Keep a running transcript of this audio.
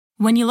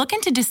When you look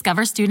into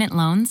Discover Student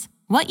Loans,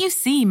 what you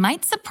see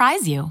might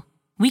surprise you.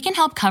 We can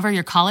help cover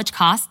your college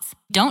costs,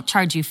 don't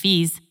charge you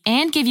fees,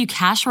 and give you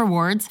cash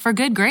rewards for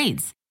good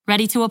grades.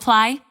 Ready to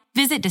apply?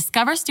 Visit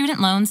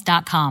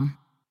discoverstudentloans.com.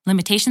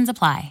 Limitations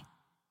apply.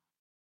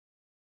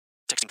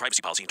 Texting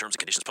privacy policy and terms and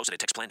conditions posted at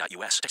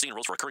textplan.us. Texting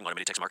enrolls for recurring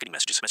automated text marketing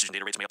messages. Message and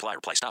data rates may apply.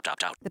 Reply stop to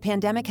opt out. The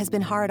pandemic has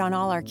been hard on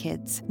all our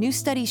kids. New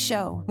studies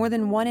show more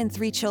than 1 in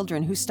 3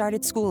 children who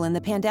started school in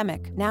the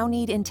pandemic now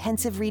need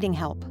intensive reading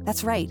help.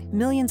 That's right.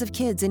 Millions of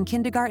kids in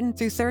kindergarten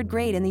through 3rd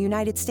grade in the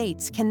United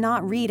States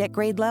cannot read at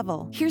grade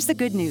level. Here's the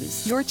good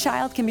news. Your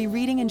child can be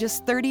reading in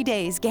just 30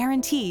 days,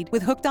 guaranteed,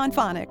 with Hooked on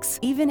Phonics.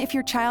 Even if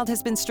your child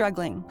has been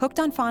struggling, Hooked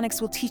on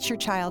Phonics will teach your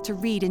child to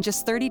read in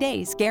just 30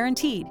 days,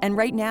 guaranteed. And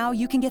right now,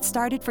 you can get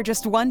started for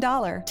just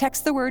 $1.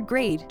 Text the word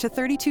GRADE to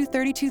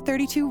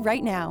 323232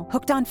 right now.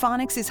 Hooked on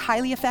Phonics is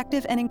highly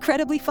effective and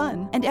incredibly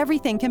fun, and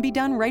everything can be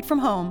done right from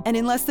home and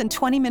in less than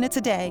 20 minutes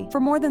a day. For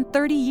more than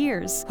 30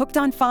 years, Hooked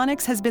on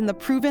Phonics has been the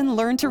proven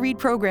learn-to-read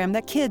program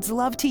that kids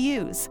love to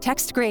use.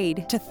 Text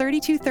GRADE to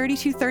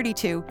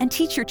 323232 and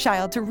teach your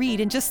child to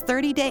read in just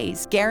 30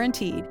 days,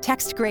 guaranteed.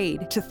 Text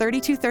GRADE to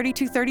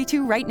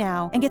 323232 right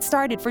now and get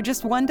started for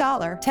just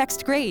 $1.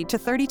 Text GRADE to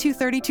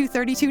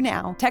 323232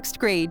 now. Text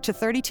GRADE to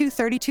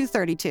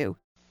 323232.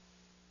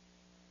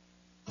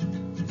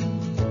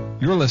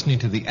 You're listening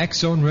to the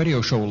X-Zone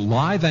Radio Show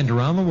live and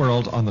around the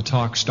world on the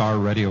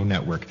Talkstar Radio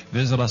Network.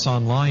 Visit us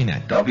online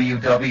at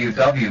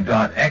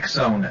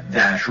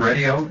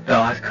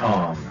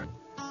www.xzone-radio.com.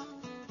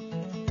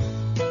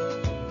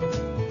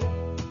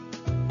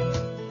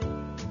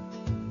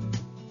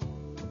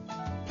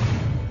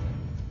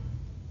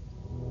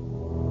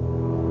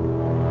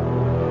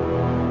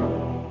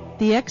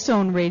 The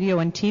X-Zone radio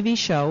and TV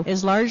show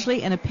is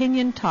largely an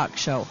opinion talk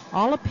show.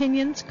 All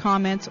opinions,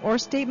 comments, or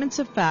statements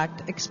of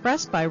fact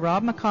expressed by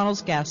Rob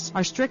McConnell's guests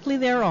are strictly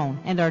their own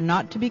and are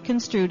not to be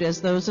construed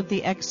as those of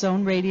the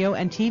X-Zone radio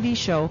and TV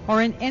show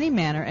or in any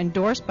manner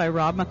endorsed by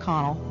Rob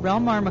McConnell,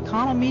 Relmar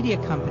McConnell Media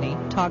Company,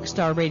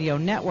 Talkstar Radio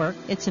Network,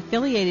 its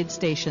affiliated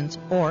stations,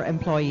 or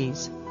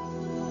employees.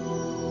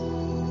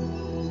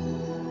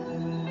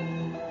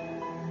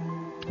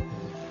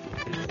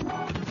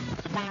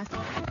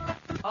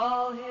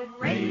 All Hit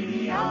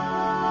Radio.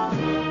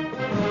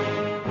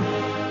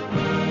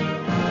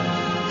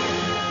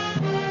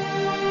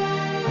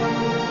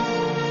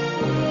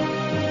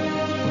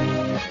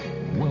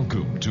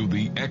 Welcome to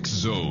the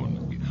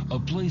X-Zone, a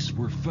place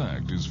where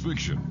fact is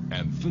fiction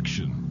and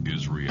fiction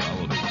is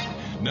reality.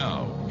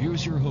 Now,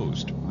 here's your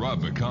host,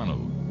 Rob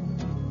McConnell.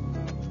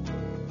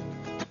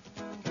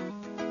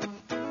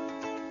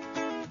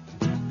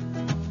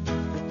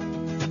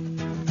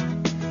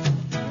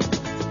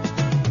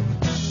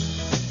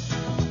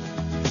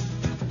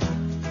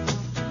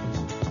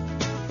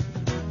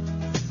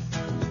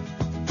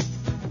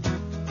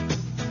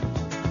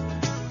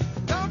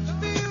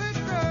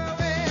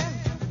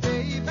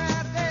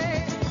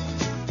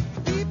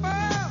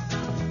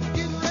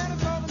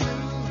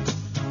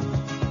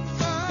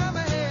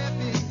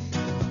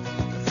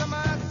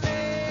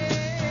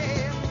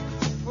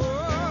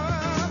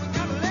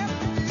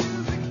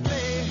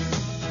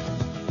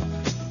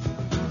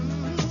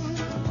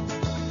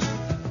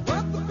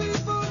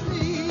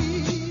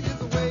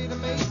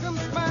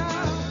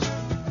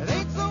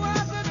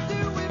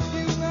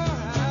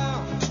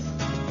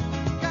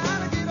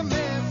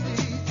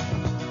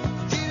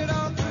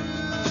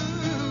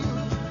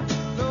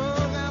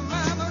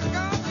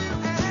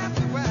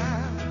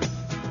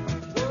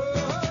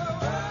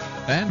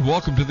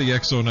 Welcome to the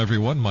X-Zone,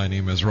 everyone. My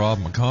name is Rob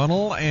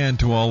McConnell, and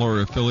to all our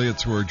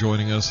affiliates who are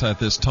joining us at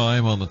this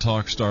time on the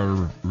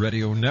Talkstar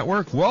Radio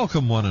Network,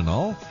 welcome one and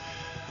all.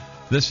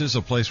 This is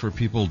a place where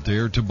people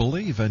dare to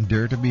believe and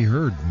dare to be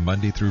heard,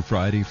 Monday through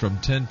Friday from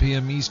 10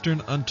 p.m.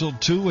 Eastern until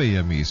 2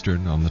 a.m.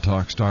 Eastern on the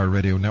Talkstar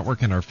Radio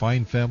Network and our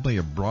fine family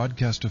of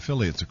broadcast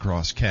affiliates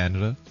across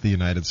Canada, the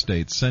United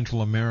States,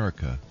 Central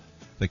America,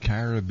 the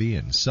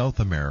Caribbean, South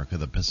America,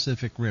 the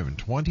Pacific Rim,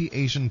 20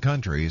 Asian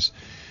countries,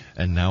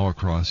 and now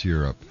across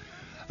Europe.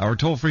 Our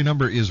toll-free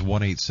number is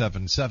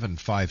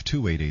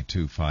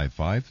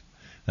 1-877-528-8255.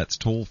 That's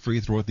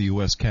toll-free throughout the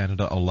U.S.,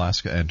 Canada,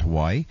 Alaska, and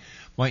Hawaii.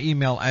 My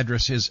email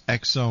address is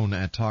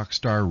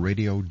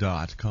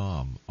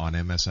xzone@talkstarradio.com. On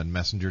MSN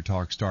Messenger,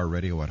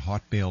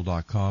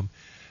 talkstarradio@hotmail.com.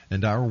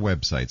 And our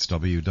websites,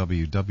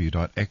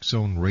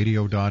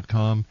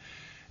 www.xzoneradio.com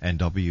and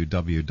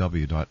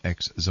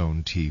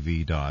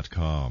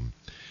www.xzonetv.com.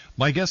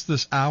 My guest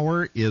this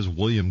hour is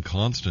William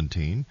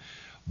Constantine.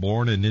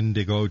 Born an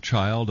indigo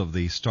child of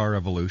the star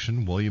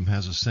evolution, William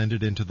has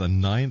ascended into the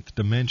 9th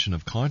dimension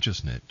of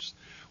consciousness,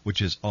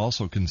 which is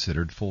also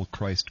considered full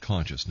Christ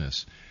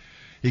consciousness.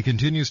 He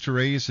continues to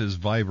raise his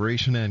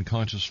vibration and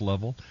conscious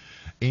level,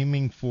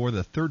 aiming for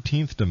the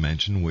 13th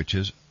dimension, which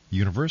is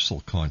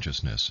universal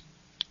consciousness.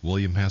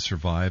 William has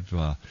survived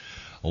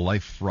a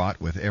life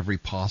fraught with every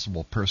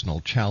possible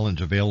personal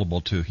challenge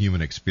available to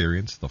human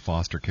experience, the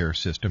foster care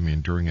system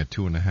enduring a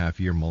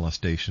 2.5-year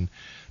molestation,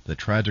 the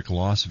tragic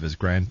loss of his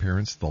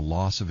grandparents, the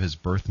loss of his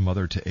birth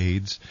mother to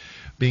AIDS,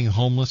 being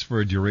homeless for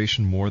a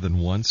duration more than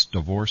once,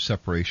 divorce,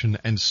 separation,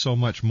 and so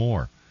much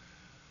more.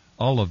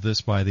 All of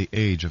this by the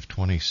age of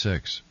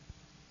 26.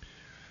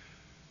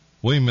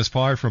 William is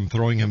far from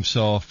throwing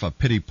himself a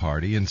pity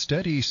party.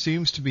 Instead, he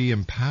seems to be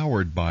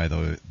empowered by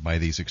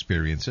these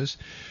experiences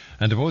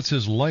and devotes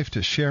his life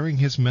to sharing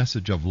his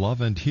message of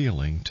love and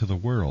healing to the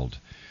world.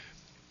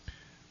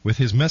 With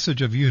his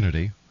message of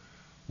unity,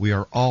 we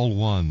are all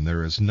one.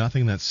 There is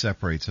nothing that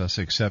separates us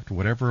except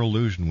whatever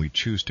illusion we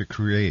choose to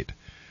create.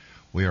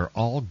 We are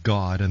all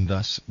God, and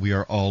thus we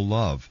are all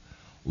love.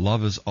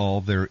 Love is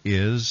all there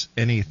is.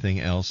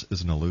 Anything else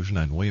is an illusion.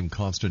 And William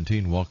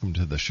Constantine, welcome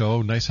to the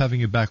show. Nice having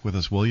you back with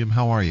us, William.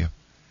 How are you?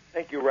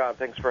 Thank you, Rob.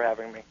 Thanks for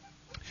having me.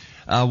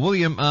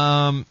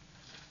 William,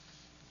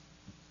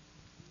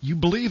 you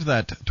believe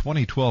that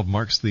 2012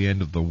 marks the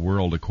end of the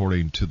world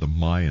according to the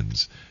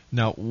Mayans.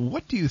 Now,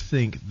 what do you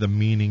think the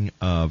meaning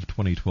of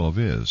 2012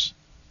 is?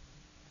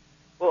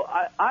 Well,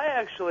 I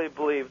actually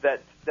believe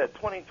that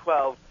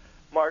 2012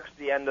 marks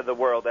the end of the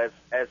world as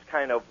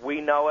kind of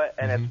we know it,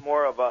 and it's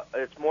more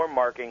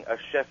marking a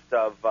shift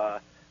of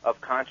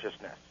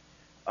consciousness,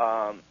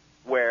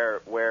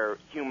 where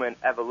human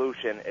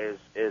evolution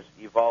is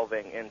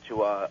evolving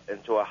into a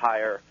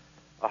higher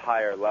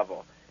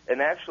level. And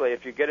actually,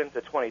 if you get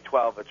into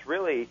 2012, it's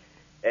really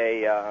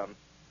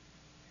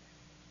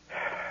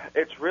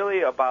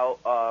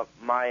about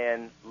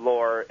Mayan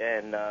lore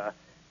and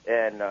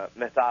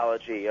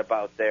mythology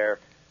about their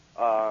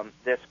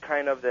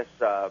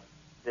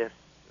this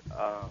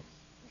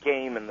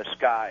game in the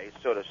sky,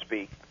 so to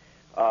speak,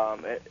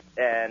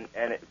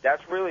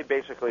 that's really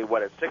basically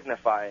what it's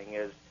signifying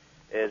is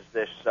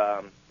this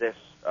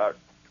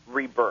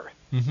rebirth,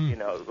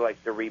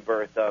 like the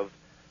rebirth of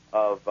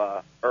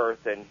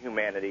Earth and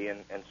humanity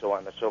and so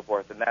on and so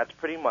forth, and that's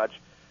pretty much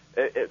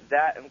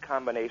that in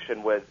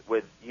combination with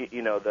the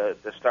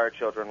Star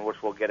Children,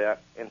 which we'll get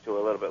into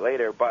a little bit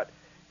later, but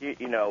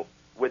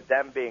with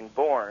them being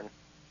born.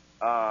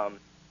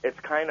 It's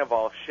kind of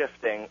all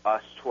shifting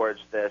us towards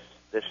this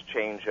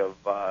change of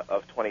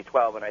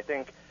 2012, and I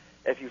think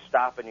if you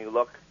stop and you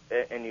look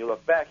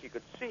back, you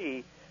could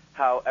see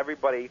how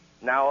everybody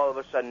now all of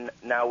a sudden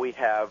now we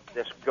have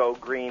this go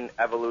green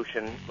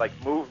evolution like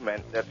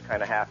movement that's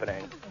kind of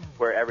happening,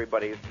 where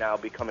everybody's now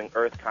becoming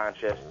Earth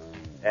conscious,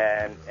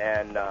 and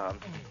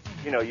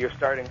you're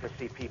starting to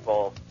see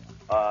people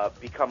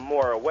become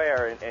more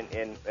aware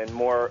and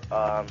more.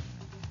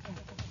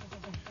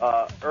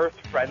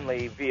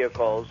 Earth-friendly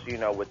vehicles,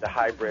 with the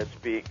hybrids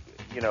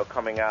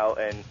coming out,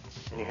 and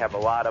you have a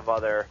lot of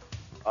other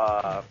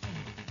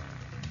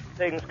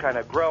things kind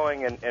of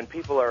growing, and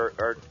people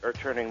are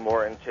turning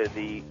more into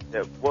the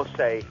we'll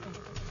say,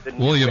 the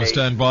new William, age.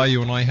 stand by.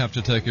 You and I have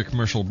to take a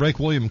commercial break.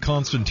 William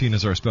Constantine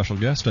is our special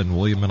guest, and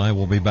William and I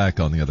will be back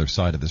on the other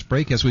side of this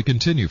break as we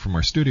continue from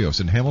our studios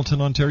in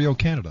Hamilton, Ontario,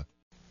 Canada.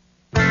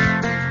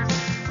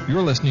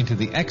 You're listening to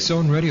the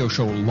X-Zone Radio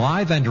Show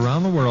live and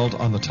around the world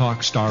on the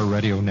Talkstar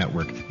Radio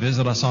Network.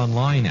 Visit us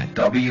online at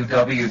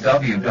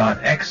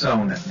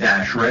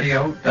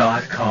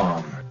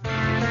www.xzone-radio.com.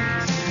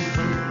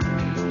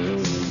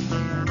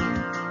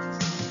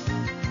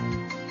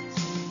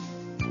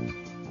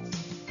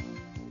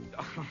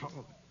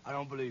 I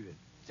don't believe it.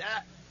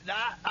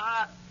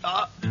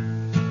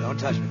 Don't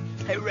touch me.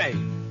 Hey, Ray.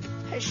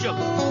 Hey, Sugar.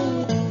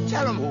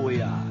 Tell them who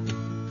we are.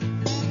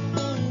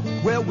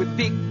 Well, we're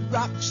big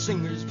rock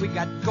singers, we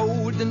got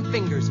golden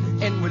fingers,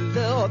 and we're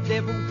loved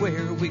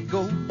everywhere we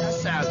go. That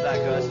sounds like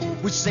us.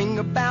 We sing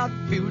about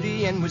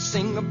beauty and we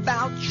sing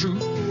about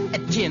truth at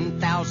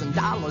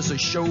 $10,000 a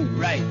show.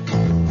 Right.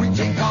 We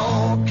take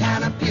all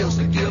kind of pills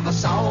to give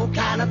us all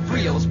kind of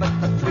thrills, but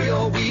the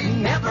thrill we've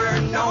never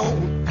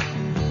known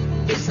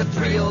is the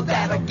thrill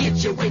that'll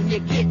get you when you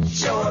get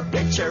your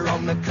picture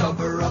on the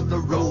cover of the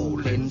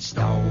Rolling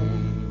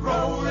Stone.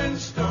 Rolling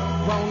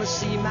Stone. Wanna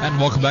see my... And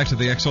welcome back to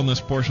the X-Zone.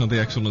 This portion of the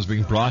X-Zone is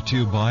being brought to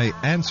you by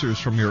Answers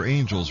from Your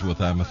Angels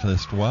with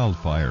Amethyst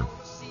Wildfire.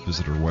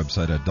 Visit our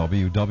website at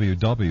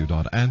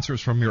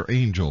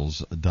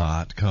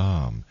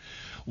www.answersfromyourangels.com.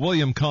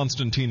 William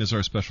Constantine is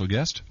our special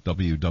guest,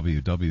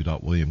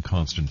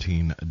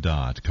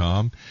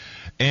 www.williamconstantine.com.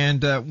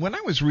 And when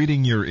I was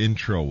reading your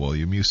intro,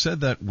 William, you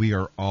said that we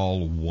are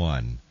all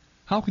one.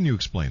 How can you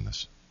explain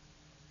this?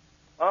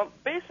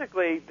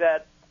 Basically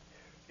that,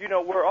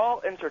 we're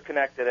all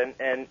interconnected,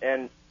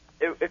 and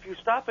if you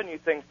stop and you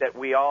think that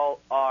we all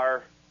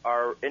are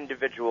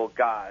individual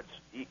gods,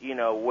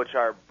 which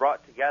are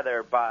brought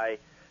together by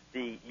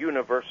the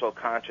universal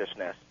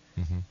consciousness,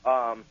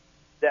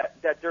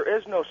 that there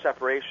is no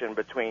separation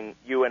between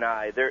you and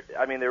I. There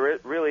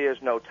really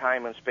is no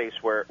time and space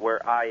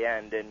where I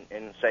end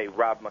and say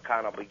Rob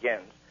McConnell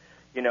begins.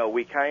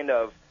 We kind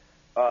of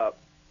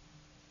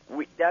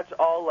that's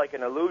all like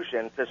an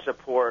illusion to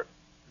support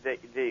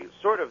the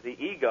sort of the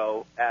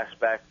ego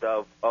aspect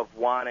of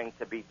wanting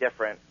to be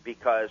different,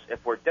 because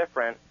if we're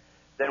different,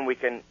 then we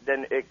kind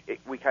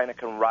of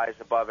can rise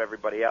above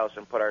everybody else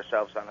and put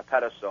ourselves on a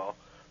pedestal,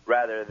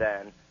 rather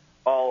than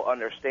all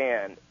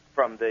understand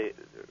from the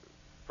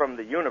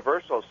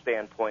universal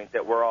standpoint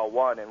that we're all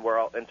one and we're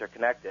all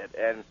interconnected.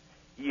 And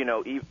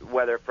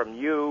whether from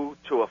you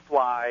to a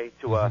fly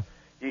to a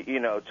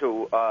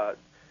to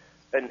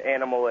an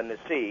animal in the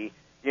sea,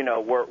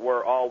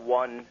 we're all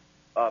one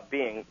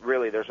being.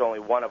 Really, there's only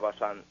one of us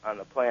on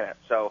the planet.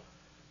 So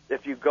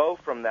if you go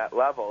from that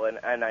level,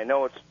 and I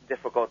know it's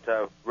difficult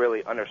to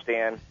really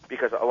understand,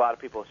 because a lot of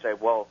people say,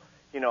 well,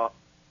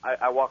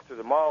 I walk through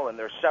the mall and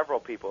there's several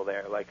people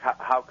there. Like,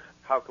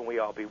 how can we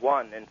all be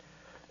one? And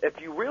if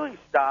you really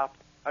stop,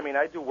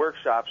 I do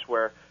workshops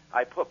where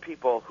I put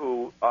people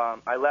who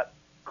I let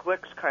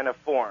cliques kind of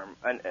form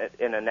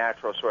in a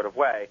natural sort of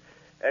way.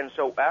 And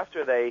so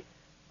after they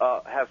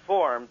have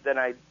formed, then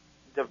I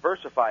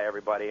diversify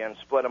everybody and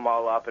split them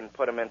all up and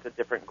put them into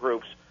different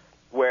groups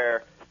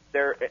where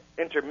they're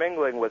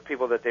intermingling with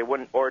people that they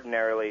wouldn't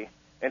ordinarily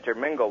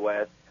intermingle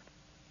with.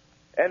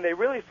 And they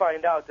really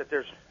find out that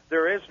there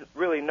is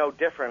really no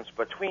difference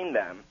between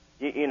them,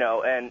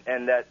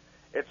 and that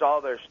it's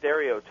all their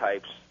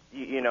stereotypes,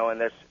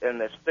 and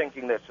this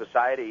thinking that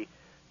society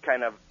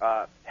kind of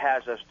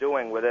has us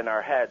doing within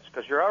our heads,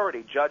 because you're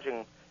already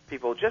judging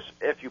people. Just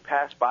if you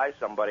pass by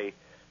somebody,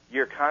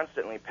 you're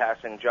constantly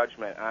passing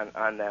judgment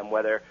on them,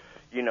 whether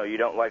you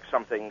don't like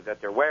something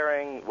that they're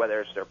wearing, whether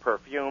it's their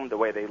perfume, the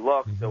way they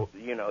look,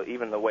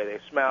 even the way they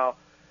smell,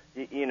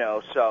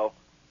 so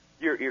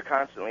you're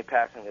constantly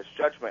passing this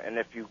judgment. And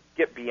if you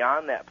get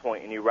beyond that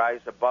point and you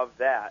rise above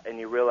that and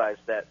you realize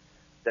that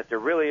there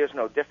really is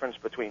no difference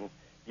between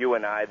you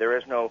and I, there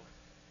is no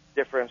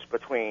difference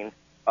between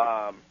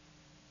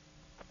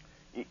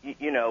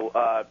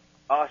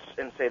us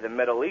and, say, the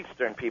Middle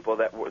Eastern people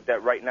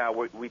that right now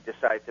we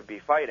decide to be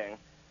fighting,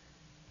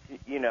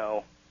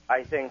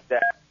 I think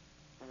that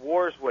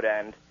wars would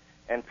end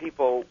and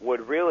people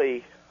would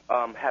really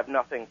have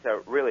nothing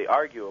to really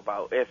argue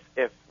about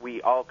if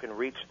we all can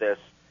reach this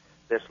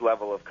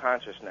level of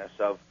consciousness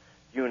of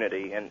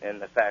unity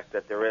and the fact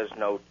that there is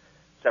no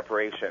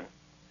separation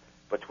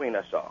between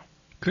us all.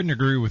 Couldn't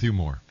agree with you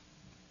more.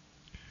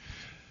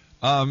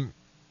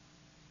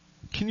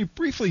 Can you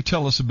briefly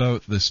tell us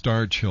about the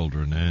Star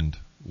Children and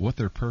what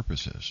their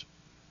purpose is?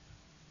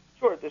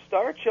 Sure. The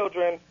Star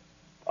Children,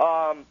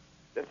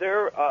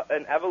 they're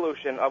an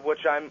evolution of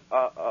which I'm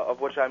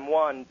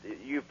one.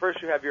 You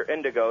have your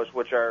Indigos,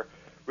 which are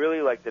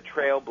really like the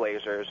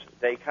trailblazers.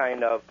 They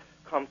kind of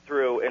come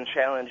through and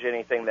challenge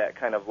anything that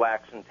kind of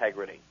lacks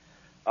integrity.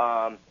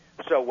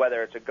 So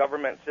whether it's a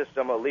government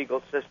system, a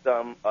legal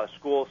system, a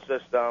school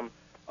system,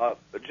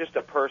 just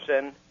a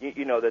person,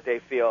 that they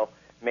feel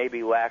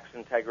maybe lacks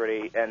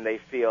integrity, and they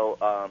feel,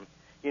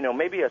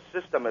 maybe a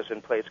system is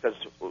in place, because,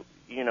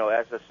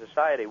 as a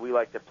society, we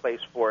like to place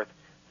forth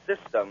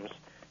systems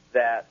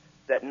that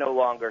no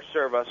longer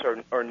serve us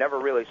or never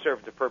really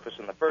served the purpose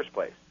in the first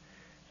place.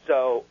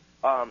 So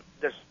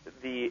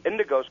the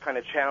Indigos kind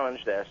of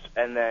challenge this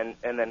and then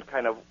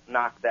kind of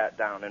knock that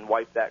down and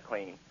wipe that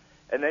clean.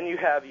 And then you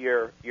have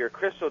your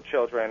Crystal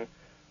Children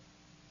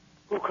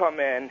who come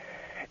in,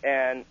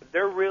 and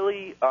they're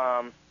really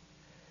all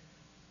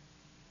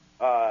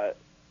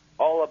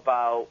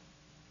about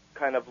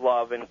kind of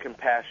love and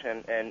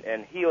compassion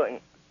and healing,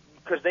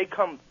 because they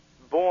come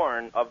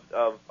born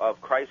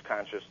of Christ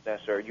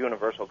consciousness or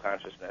universal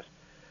consciousness,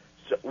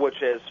 so,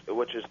 which is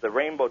the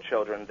Rainbow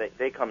Children.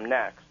 They come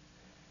next.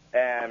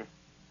 And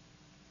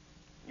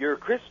your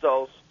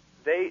crystals,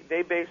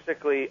 they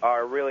basically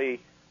are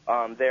really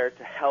there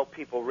to help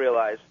people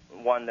realize,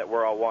 one, that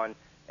we're all one,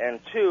 and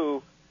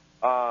two,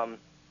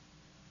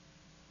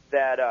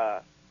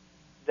 that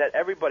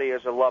everybody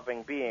is a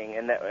loving being,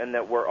 and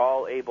that we're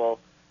all able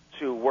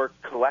to work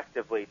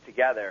collectively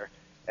together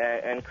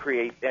and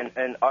create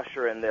and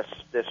usher in this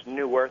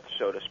new earth,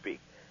 so to speak.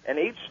 And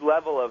each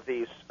level of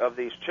these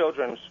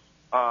children's,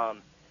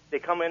 they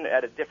come in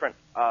at a different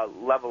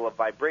level of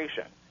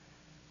vibration.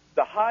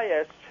 The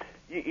highest,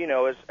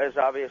 is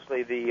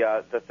obviously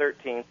the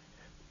 13th,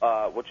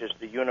 which is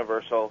the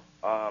universal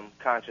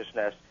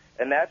consciousness,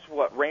 and that's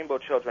what Rainbow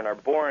Children are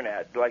born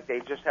at. Like, they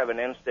just have an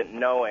instant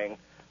knowing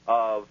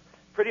of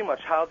pretty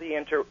much how the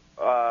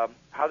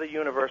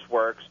universe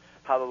works,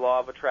 how the law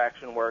of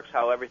attraction works,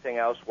 how everything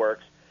else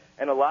works.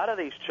 And a lot of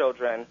these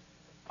children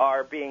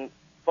are being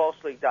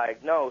falsely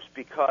diagnosed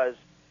because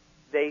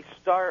they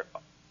start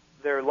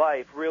their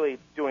life really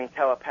doing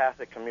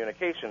telepathic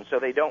communication, so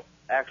they don't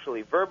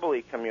actually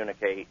verbally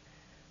communicate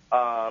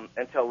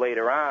until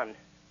later on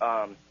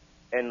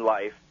in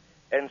life.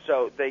 And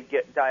so they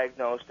get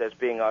diagnosed as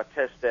being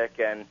autistic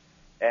and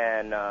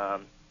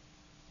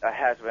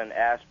has been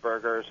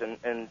Asperger's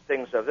and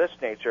things of this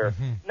nature.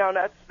 Mm-hmm. Now,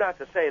 that's not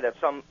to say that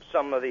some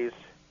of these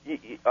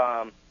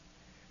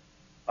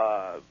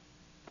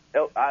I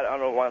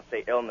don't want to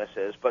say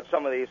illnesses, but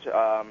some of these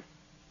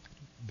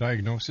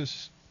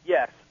diagnosis.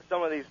 Yes,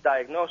 some of these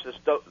diagnoses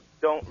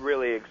don't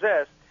really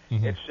exist.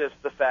 Mm-hmm. It's just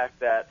the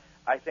fact that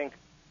I think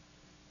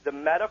the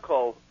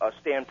medical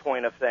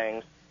standpoint of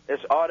things is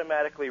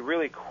automatically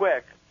really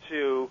quick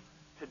to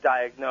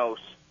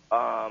diagnose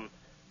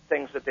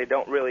things that they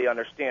don't really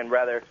understand.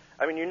 Rather,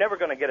 I mean, you're never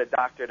going to get a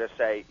doctor to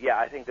say, yeah,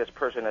 I think this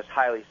person is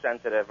highly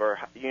sensitive or,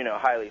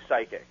 highly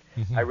psychic.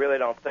 Mm-hmm. I really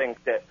don't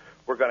think that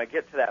we're going to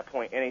get to that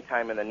point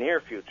anytime in the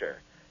near future,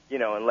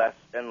 unless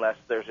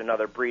there's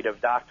another breed of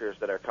doctors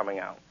that are coming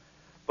out.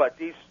 But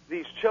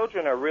these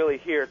children are really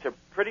here to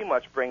pretty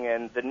much bring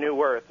in the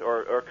new earth,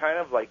 or kind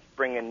of like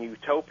bring in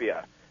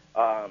utopia,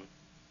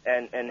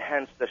 and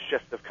hence the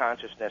shift of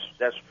consciousness.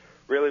 That's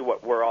really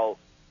what we're all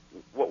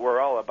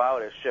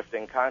about, is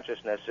shifting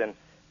consciousness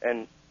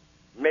and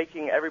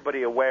making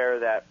everybody aware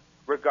that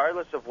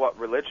regardless of what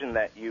religion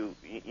that you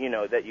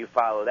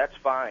follow, that's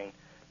fine.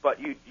 But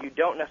you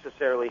don't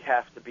necessarily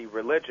have to be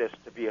religious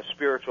to be a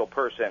spiritual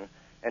person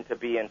and to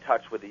be in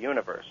touch with the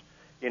universe.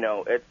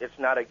 It's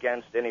not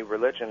against any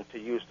religion to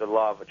use the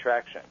law of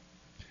attraction.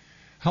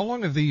 How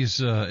long have these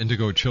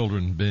indigo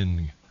children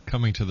been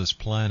coming to this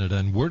planet,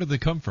 and where do they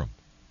come from?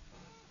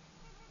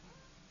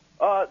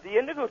 The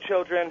indigo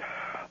children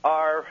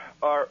are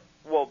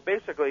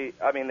basically,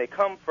 I mean, they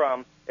come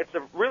from, it's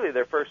really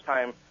their first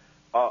time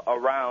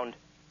around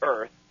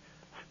Earth,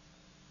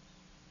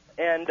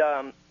 and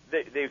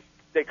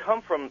they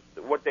come from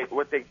what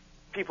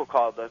people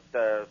call the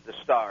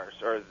stars,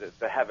 or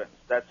the heavens.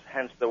 That's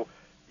hence the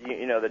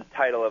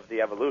title of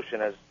the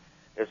evolution is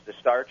the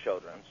star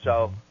children.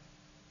 So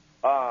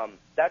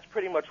that's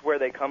pretty much where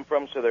they come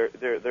from. So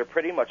they're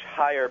pretty much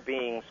higher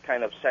beings,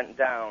 kind of sent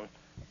down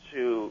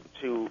to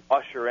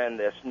usher in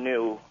this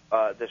newer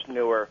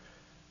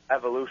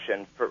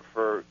evolution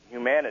for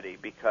humanity,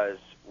 because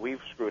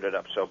we've screwed it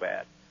up so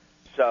bad.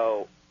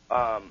 So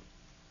I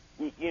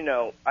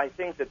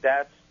think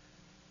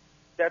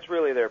that's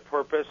really their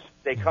purpose.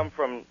 They come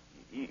from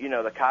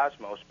the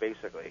cosmos,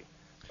 basically.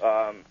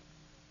 And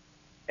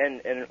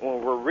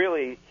we're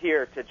really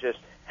here to just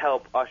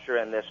help usher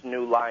in this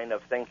new line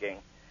of thinking,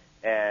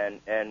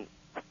 and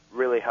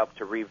really help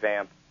to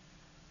revamp,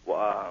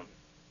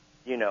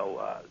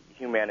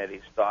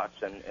 humanity's thoughts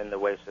and the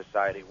way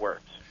society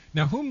works.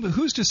 Now,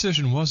 whose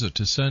decision was it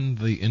to send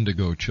the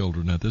indigo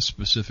children at this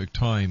specific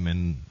time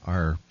in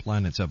our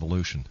planet's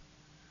evolution?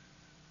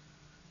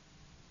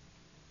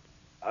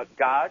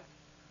 God.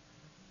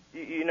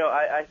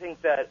 I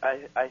think that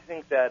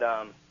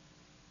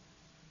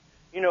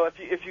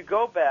if you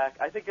go back,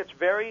 I think it's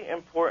very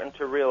important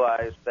to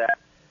realize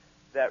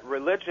that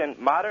religion,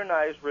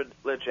 modernized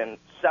religion,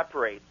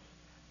 separates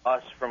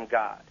us from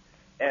God.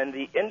 And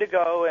the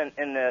indigo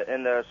and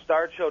the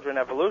star children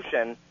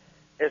evolution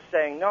is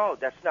saying, no,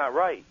 that's not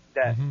right,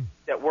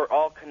 that we're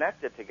all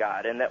connected to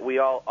God, and that we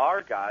all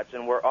are gods,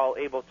 and we're all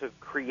able to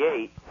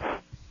create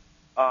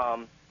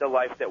the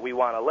life that we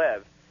want to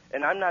live.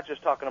 And I'm not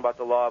just talking about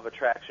the law of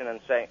attraction and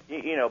saying,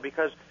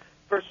 because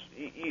first,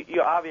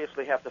 you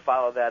obviously have to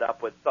follow that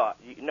up with thought.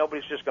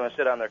 Nobody's just going to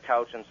sit on their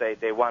couch and say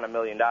they want $1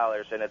 million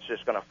and it's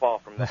just going to fall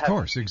from the heavens. Of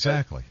course,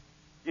 exactly.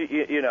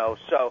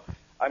 So,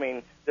 I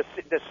mean,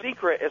 The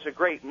Secret is a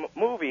great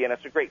movie and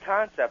it's a great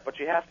concept, but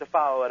you have to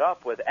follow it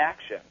up with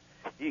action.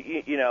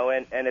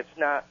 And it's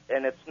not,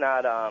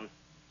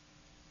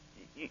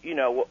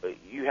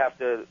 you have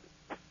to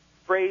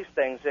phrase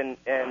things,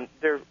 and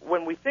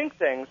when we think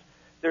things,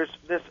 there's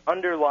this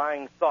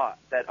underlying thought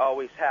that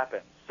always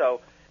happens. So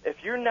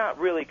if you're not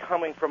really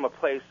coming from a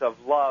place of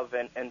love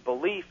and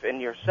belief in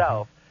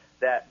yourself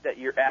that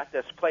you're at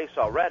this place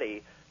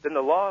already, then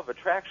the law of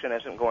attraction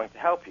isn't going to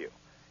help you.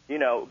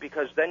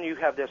 Because then you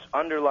have this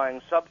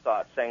underlying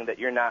sub-thought saying that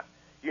you're not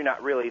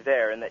really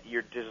there and that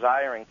you're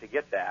desiring to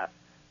get that.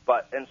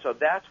 And so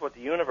that's what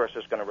the universe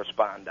is going to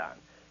respond on.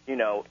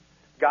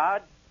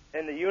 God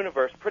and the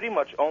universe pretty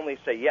much only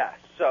say yes.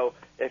 So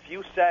if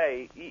you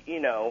say,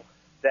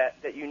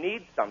 that you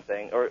need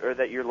something or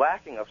that you're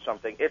lacking of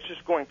something, it's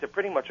just going to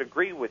pretty much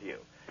agree with you.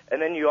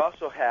 And then you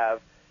also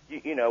have,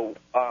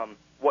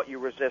 what you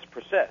resist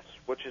persists,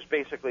 which is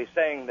basically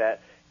saying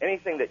that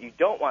anything that you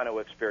don't want to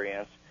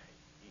experience,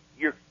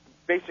 you're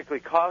basically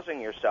causing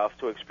yourself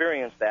to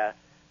experience that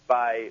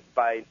by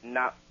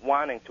not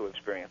wanting to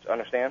experience.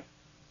 Understand?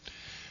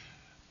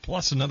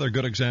 Plus, another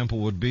good example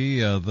would be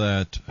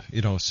that,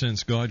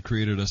 since God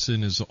created us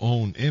in His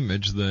own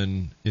image,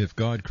 then if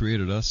God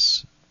created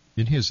us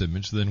in His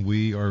image, then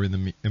we are in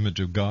the image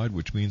of God,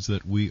 which means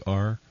that we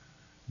are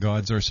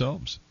gods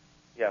ourselves.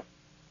 Yeah.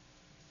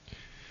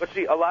 But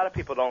see, a lot of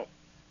people don't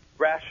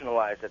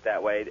rationalize it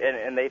that way,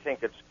 and they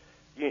think it's,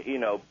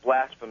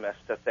 blasphemous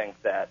to think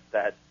that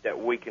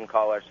we can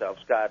call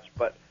ourselves gods.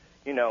 But,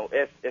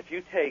 if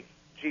you take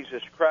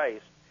Jesus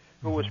Christ,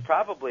 who was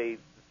probably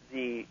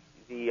the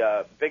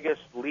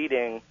biggest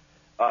leading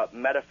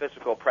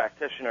metaphysical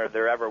practitioner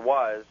there ever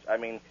was. I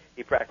mean,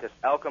 he practiced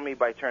alchemy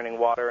by turning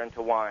water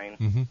into wine.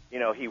 Mm-hmm.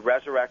 He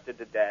resurrected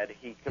the dead.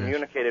 He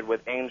communicated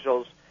with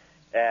angels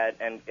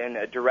and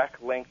a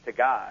direct link to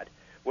God,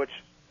 which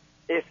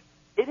if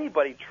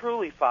anybody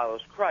truly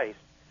follows Christ,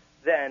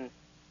 then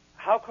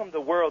how come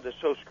the world is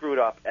so screwed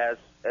up as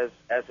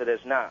it is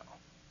now?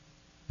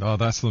 Oh,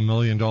 that's the $1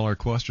 million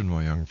question,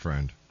 my young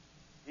friend.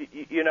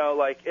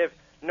 Like if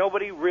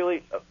nobody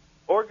really,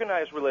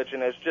 organized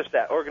religion is just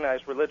that,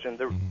 organized religion.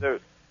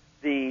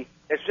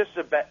 It's just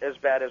as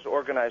bad as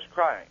organized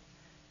crime.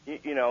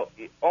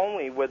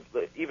 Only with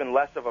even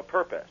less of a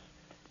purpose.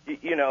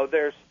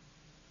 There's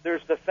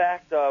the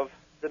fact of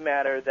the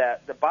matter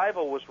that the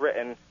Bible was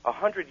written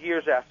 100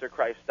 years after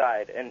Christ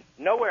died, and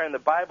nowhere in the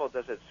Bible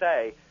does it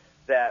say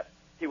that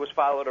he was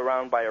followed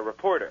around by a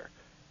reporter.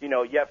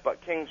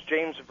 But King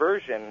James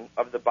Version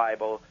of the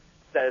Bible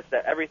says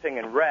that everything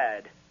in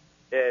red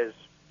is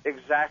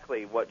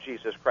exactly what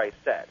Jesus Christ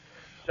said.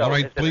 So all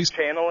right, is please. it a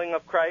channeling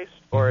of Christ,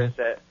 or is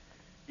it,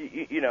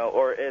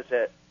 or is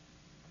it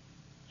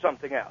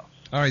something else?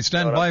 All right,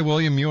 stand by,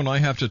 William. You and I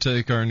have to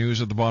take our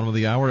news at the bottom of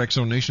the hour. X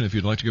Zone Nation, if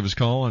you'd like to give us a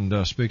call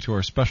and speak to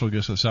our special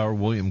guest this hour,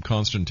 William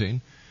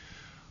Constantine.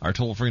 Our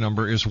toll-free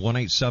number is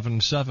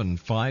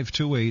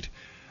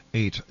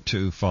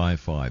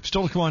 1-877-528-8255.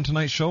 Still to come on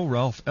tonight's show,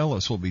 Ralph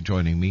Ellis will be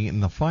joining me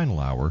in the final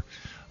hour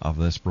of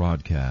this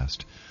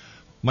broadcast.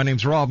 My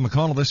name's Rob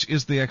McConnell. This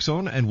is the X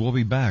Zone, and we'll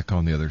be back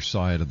on the other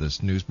side of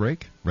this news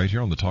break right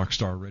here on the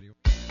Talkstar Radio.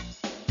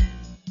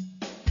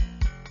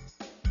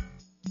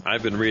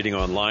 I've been reading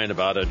online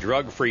about a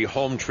drug-free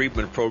home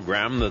treatment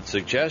program that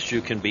suggests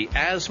you can be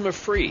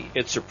asthma-free.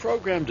 It's a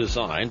program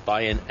designed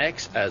by an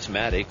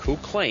ex-asthmatic who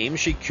claims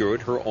she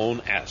cured her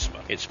own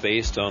asthma. It's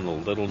based on a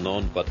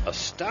little-known but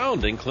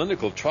astounding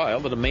clinical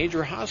trial at a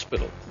major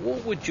hospital.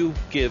 What would you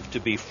give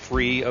to be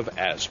free of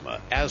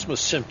asthma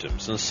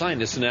symptoms, and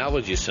sinus and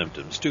allergy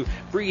symptoms, to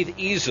breathe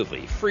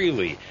easily,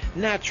 freely,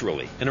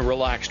 naturally, in a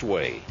relaxed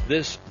way?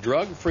 This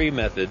drug-free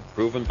method,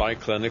 proven by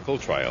clinical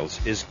trials,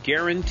 is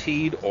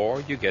guaranteed, or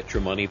you get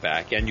your money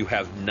back, and you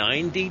have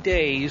 90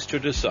 days to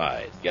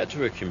decide. Get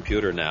to a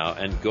computer now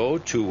and go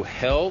to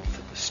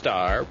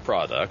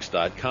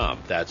healthstarproducts.com.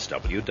 That's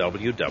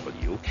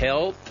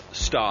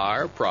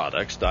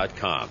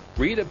www.healthstarproducts.com.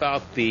 Read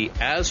about the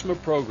asthma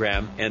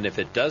program, and if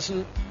it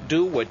doesn't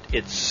do what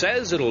it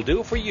says it'll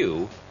do for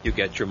you, you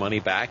get your money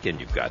back, and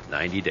you've got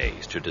 90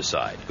 days to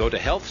decide. Go to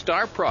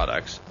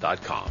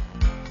healthstarproducts.com.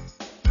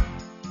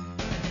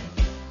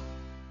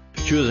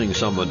 Choosing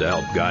someone to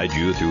help guide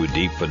you through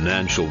deep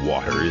financial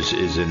waters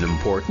is an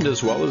important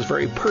as well as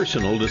very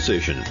personal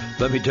decision.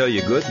 Let me tell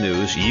you good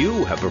news.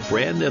 You have a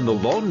friend in the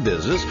loan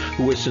business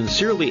who is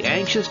sincerely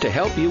anxious to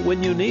help you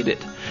when you need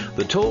it.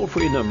 The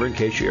toll-free number, in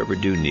case you ever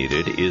do need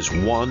it, is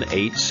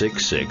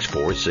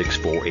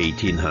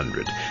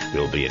 1-866-464-1800.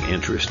 There'll be an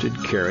interested,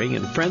 caring,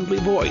 and friendly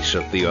voice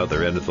at the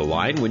other end of the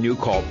line when you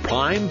call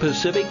Prime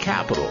Pacific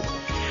Capital.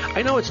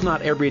 I know it's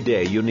not every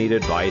day you need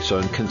advice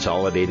on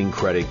consolidating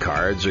credit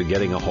cards or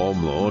getting a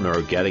home loan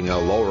or getting a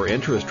lower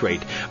interest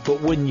rate,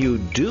 but when you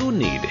do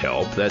need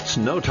help, that's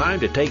no time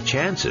to take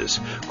chances.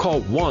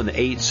 Call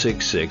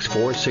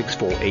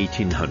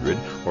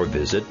 1-866-464-1800 or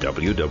visit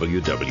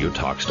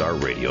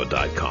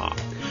www.talkstarradio.com.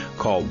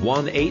 Call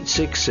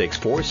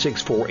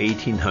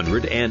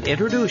 1-866-464-1800 and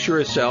introduce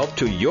yourself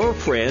to your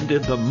friend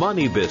in the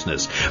money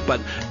business.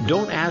 But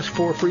don't ask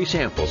for free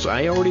samples.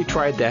 I already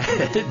tried that.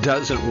 It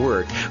doesn't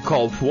work.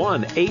 Call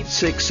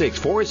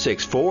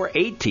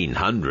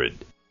 1-866-464-1800.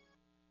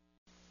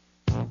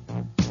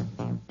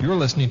 You're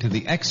listening to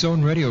the X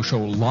Zone Radio Show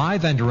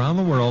live and around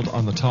the world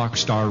on the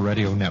Talkstar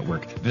Radio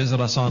Network. Visit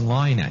us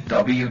online at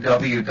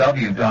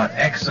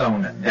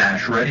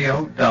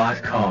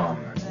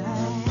www.xzone-radio.com.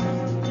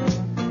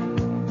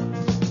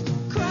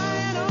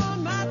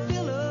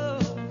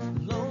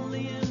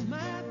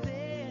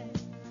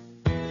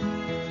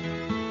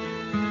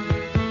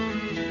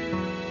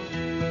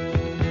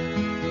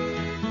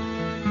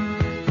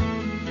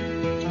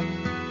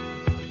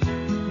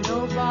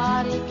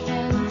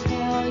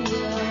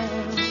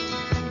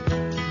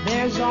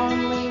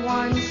 Only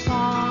one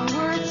song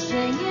worth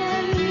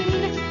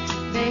singing.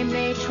 They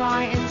may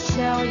try and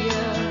sell you,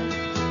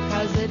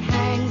 'cause it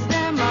hangs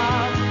them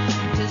up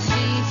to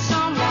see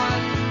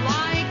someone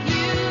like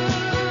you.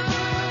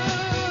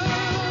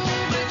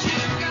 But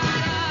you've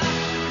gotta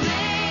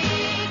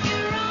make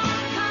your own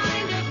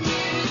kind of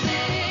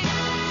music,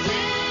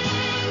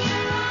 sing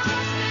your own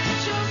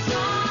special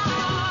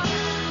song,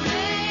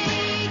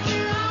 make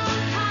your own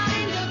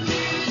kind of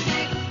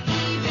music,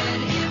 even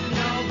if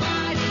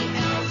nobody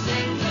else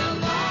sings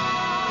along.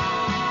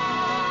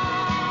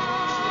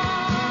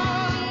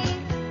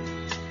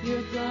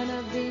 You're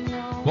gonna be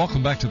known.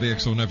 Welcome back to the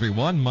X Zone,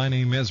 everyone. My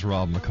name is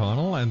Rob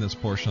McConnell, and this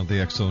portion of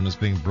the X Zone is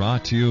being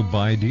brought to you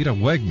by Dita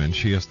Wegman.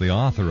 She is the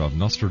author of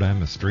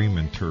Nostradamus Dream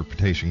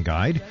Interpretation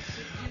Guide,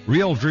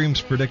 Real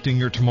Dreams Predicting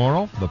Your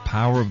Tomorrow, The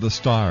Power of the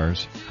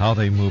Stars, How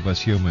They Move Us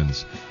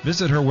Humans.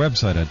 Visit her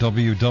website at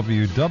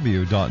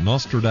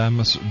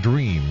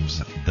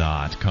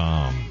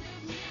www.nostradamusdreams.com.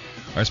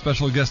 Our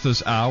special guest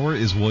this hour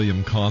is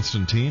William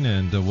Constantine,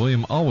 and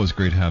William, always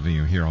great having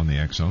you here on the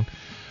X Zone.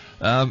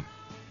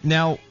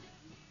 Now,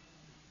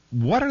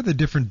 what are the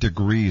different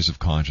degrees of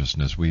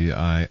consciousness?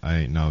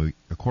 I now,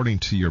 according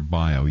to your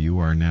bio, you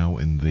are now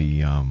in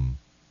the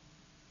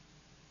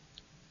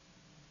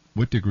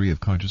what degree of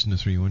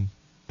consciousness are you in?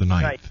 The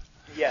ninth.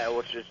 Yeah,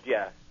 which is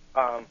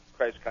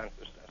Christ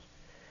consciousness.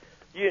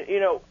 You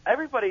know,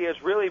 everybody is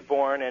really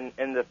born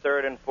in the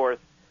third and fourth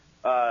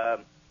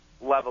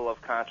level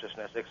of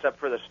consciousness, except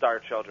for the star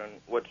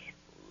children, which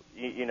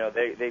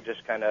they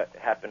just kind of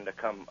happen to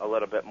come a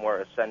little bit more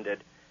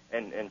ascended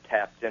and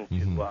tapped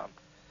into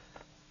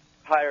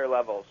higher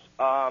levels.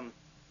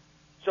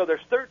 So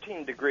there's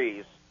 13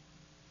 degrees.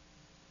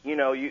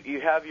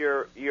 You have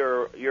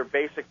your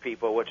basic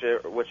people, which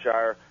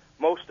are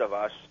most of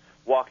us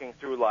walking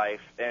through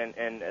life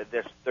and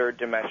this third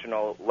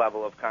dimensional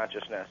level of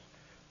consciousness,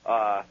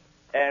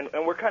 and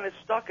we're kind of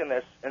stuck in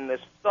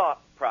this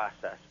thought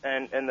process,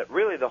 and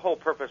really the whole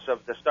purpose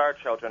of the star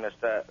children is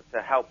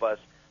to help us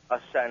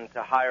ascend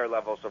to higher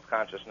levels of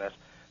consciousness.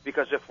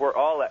 Because if we're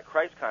all at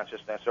Christ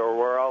consciousness or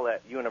we're all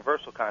at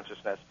universal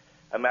consciousness,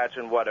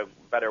 imagine what a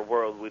better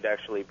world we'd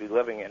actually be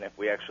living in if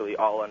we actually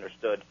all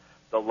understood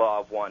the law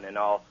of one and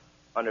all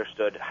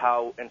understood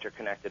how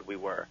interconnected we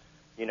were.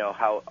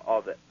 How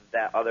all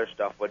that other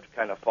stuff would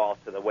kind of fall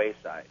to the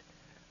wayside.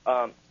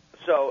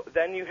 So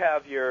then you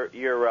have your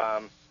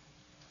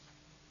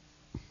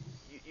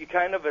you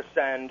kind of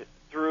ascend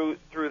through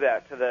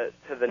that to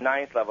the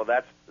ninth level.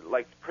 That's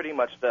like pretty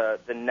much the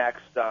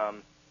next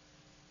the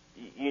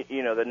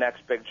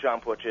next big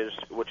jump, which is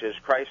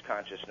Christ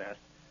consciousness.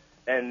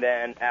 And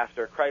then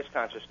after Christ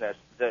consciousness,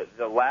 the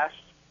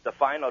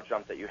final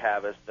jump that you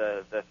have is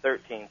the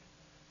 13th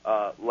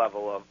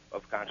level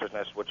of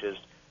consciousness, which is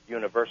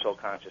universal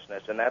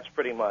consciousness, and that's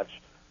pretty much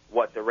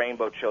what the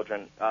rainbow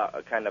children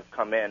kind of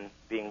come in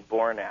being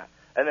born at.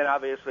 And then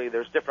obviously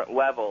there's different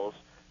levels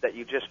that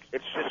it's just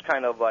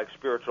kind of like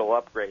spiritual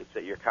upgrades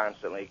that you're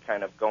constantly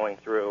kind of going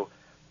through.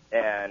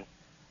 And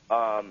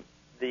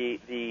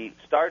the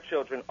star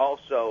children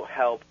also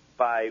help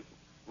by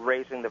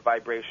raising the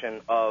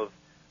vibration of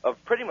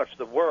pretty much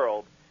the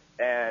world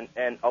and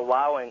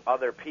allowing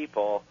other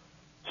people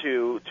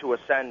to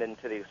ascend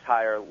into these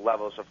higher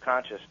levels of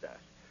consciousness.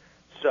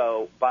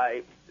 So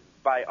by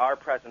our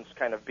presence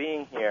kind of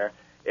being here,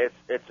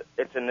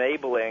 it's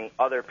enabling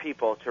other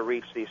people to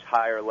reach these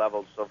higher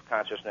levels of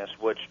consciousness,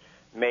 which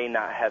may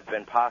not have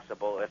been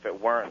possible if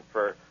it weren't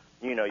for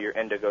your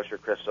indigos, your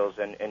crystals,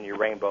 and your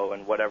rainbow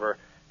and whatever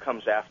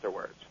comes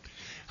afterwards.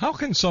 How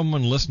can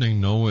someone listening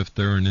know if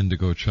they're an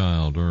indigo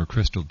child or a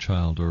crystal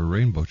child or a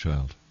rainbow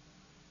child?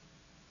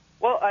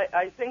 Well,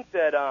 I think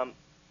that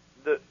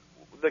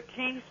the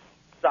key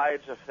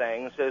sides of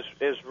things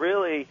is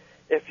really,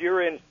 if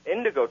you're an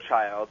indigo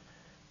child,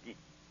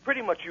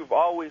 pretty much you've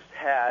always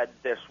had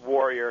this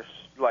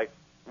warrior-like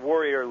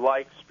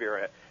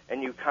spirit,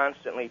 and you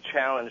constantly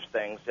challenge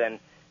things, and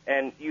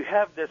you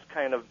have this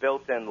kind of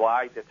built-in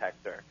lie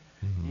detector,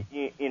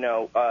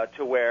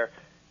 to where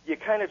you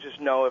kind of just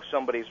know if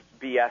somebody's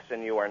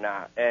BSing you or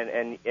not,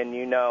 and when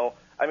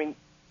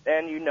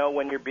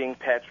you're being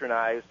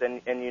patronized,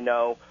 and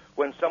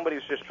when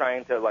somebody's just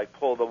trying to like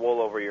pull the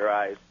wool over your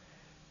eyes,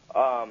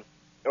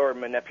 or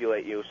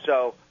manipulate you.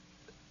 So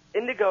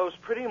indigos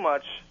pretty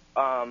much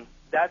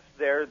that's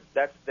their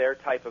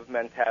type of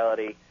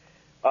mentality.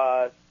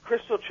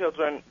 Crystal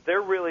children,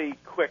 they're really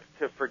quick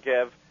to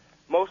forgive.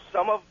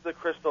 Some of the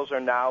crystals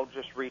are now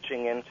just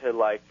reaching into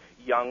like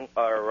younger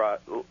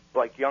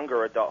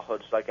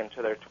adulthoods, like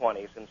into their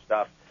 20s and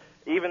stuff.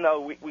 Even though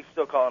we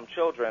still call them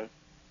children,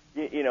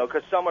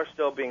 because some are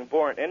still being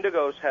born.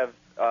 Indigos have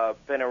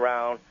been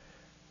around.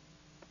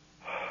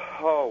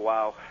 Oh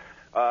wow.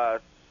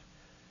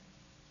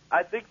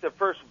 I think the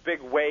first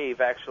big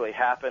wave actually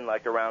happened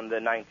like around the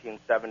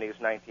 1970s,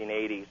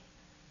 1980s,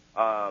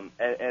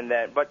 and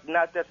then, but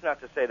that's not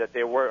to say that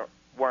there weren't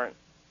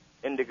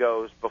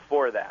indigos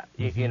before that.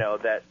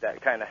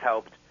 That kind of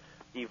helped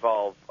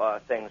evolve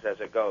things as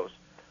it goes.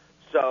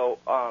 So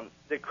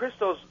the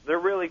crystals, they're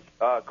really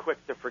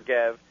quick to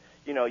forgive.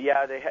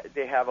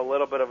 They have a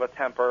little bit of a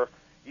temper,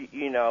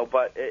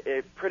 but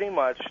it pretty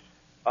much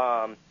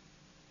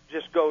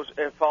just goes,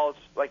 it falls,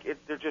 like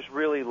they're just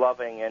really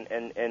loving,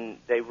 and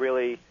they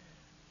really,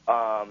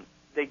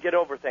 they get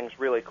over things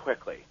really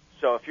quickly.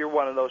 So if you're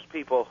one of those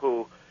people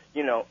who,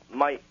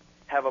 might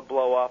have a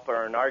blow up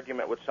or an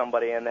argument with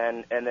somebody, and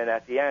then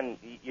at the end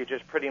you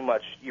pretty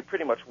much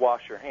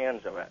wash your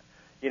hands of it.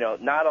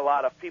 Not a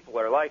lot of people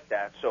are like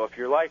that. So if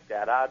you're like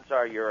that, odds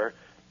are you're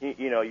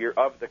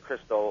of the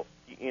crystal,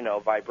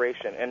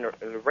 vibration. And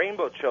the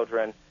rainbow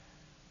children,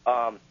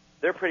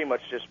 they're pretty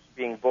much just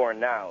being born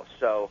now.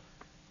 So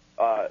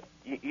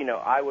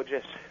I would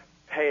just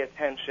pay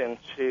attention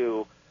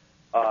to,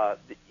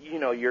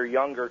 your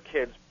younger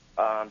kids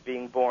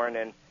being born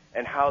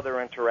and how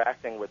they're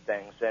interacting with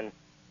things. And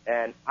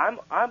I'm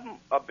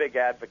a big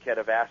advocate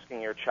of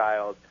asking your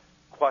child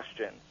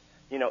questions,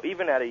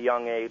 even at a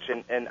young age.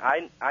 And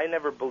I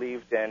never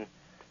believed in,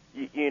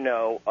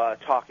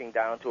 talking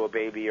down to a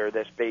baby or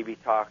this baby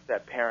talk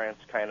that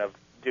parents kind of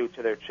do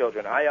to their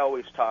children. I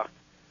always talked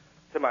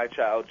to my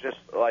child just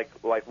like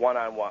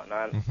one-on-one.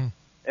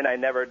 And I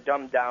never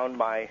dumbed down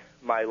my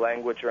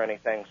language or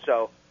anything.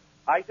 So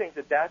I think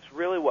that that's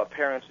really what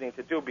parents need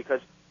to do,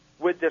 because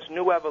with this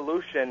new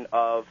evolution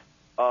of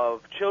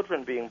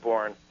children being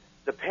born,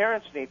 the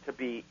parents need to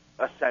be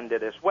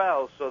ascended as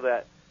well, so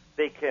that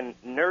they can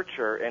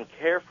nurture and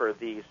care for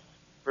these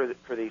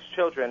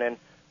children. And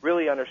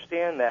really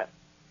understand that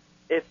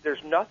if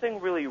there's nothing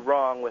really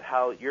wrong with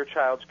how your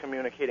child's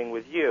communicating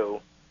with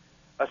you,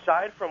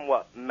 aside from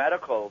what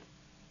medical,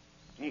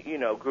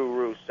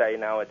 gurus say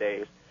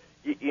nowadays,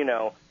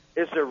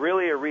 is there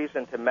really a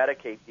reason to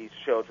medicate these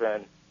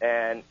children?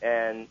 And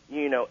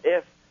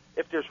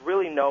if there's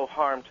really no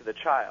harm to the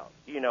child,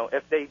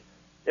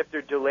 if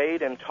they're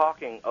delayed in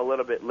talking a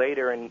little bit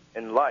later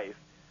in life,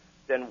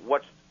 then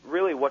what's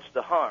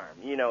the harm?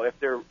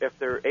 If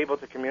they're able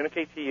to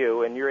communicate to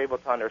you and you're able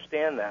to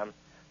understand them,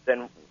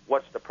 then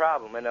what's the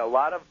problem? And a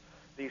lot of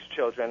these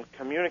children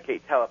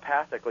communicate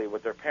telepathically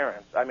with their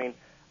parents. I mean,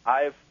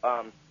 I've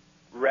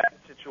read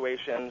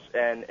situations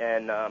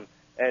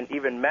and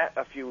even met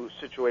a few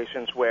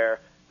situations where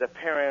the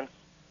parents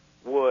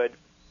would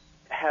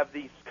have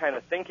these kind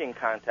of thinking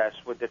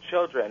contests with the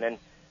children,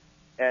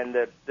 and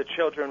the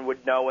children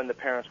would know when the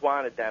parents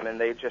wanted them,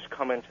 and they'd just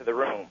come into the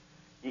room.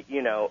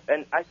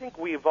 And I think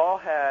we've all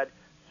had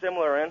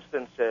similar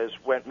instances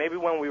when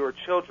we were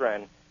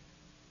children,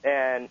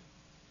 and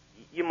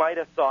you might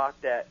have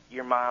thought that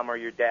your mom or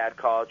your dad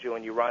called you,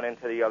 and you run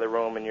into the other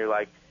room, and you're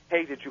like,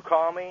 "Hey, did you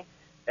call me?"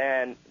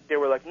 And they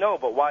were like, "No,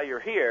 but while you're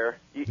here,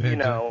 let's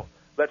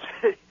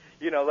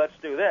let's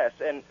do this."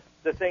 And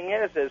the thing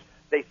is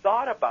they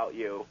thought about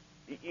you,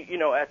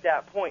 at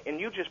that point, and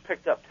you just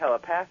picked up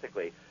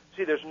telepathically.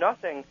 See, there's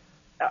nothing.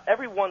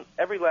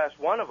 Every last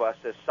one of us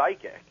is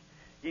psychic,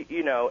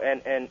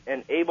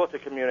 and able to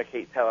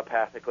communicate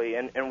telepathically,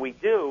 and we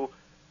do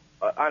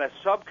on a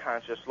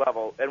subconscious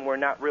level, and we're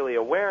not really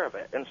aware of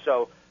it. And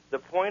so the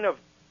point of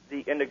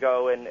the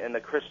indigo and the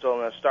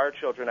crystal and the star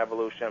children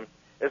evolution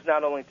is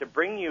not only to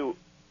bring you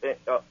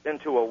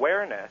into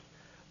awareness,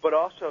 but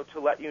also to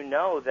let you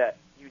know that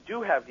you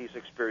do have these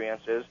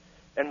experiences,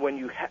 and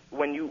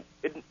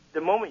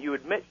the moment you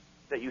admit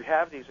that you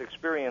have these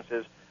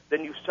experiences,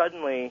 then you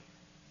suddenly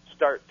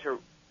start to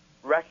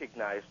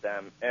recognize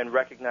them and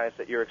recognize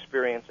that you're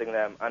experiencing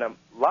them on a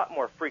lot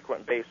more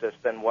frequent basis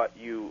than what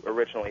you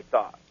originally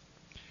thought.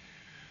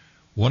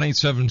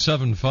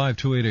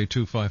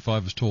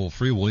 1-877-528-8255 is toll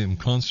free. William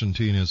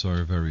Constantine is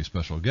our very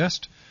special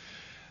guest.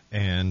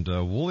 And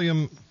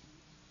William,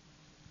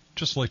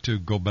 just like to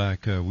go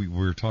back, we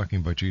were talking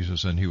about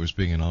Jesus, and he was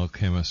being an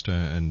alchemist,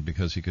 and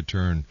because he could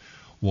turn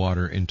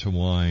water into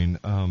wine.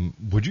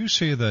 Would you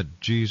say that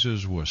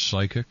Jesus was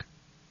psychic?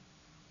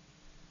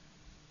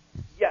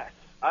 Yes.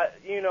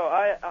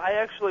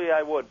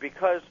 I would,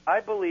 because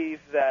I believe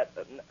that,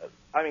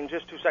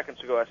 just 2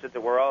 seconds ago I said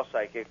that we're all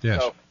psychic.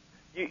 Yes. So,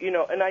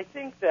 and I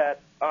think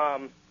that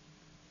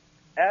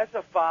as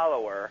a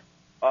follower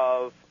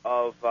of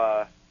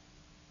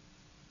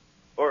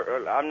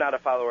I'm not a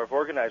follower of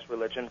organized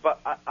religion,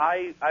 but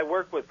I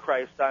work with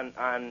Christ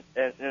on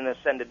an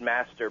ascended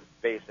master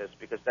basis,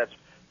 because that's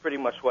pretty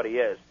much what he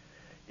is.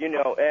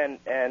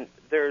 And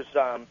there's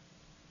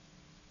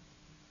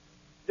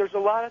a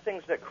lot of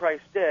things that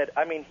Christ did.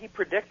 I mean, he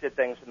predicted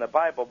things in the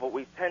Bible, but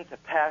we tend to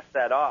pass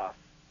that off.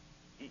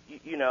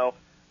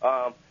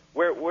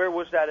 Where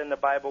was that in the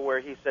Bible where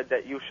he said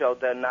that you shall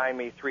deny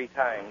me 3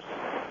 times?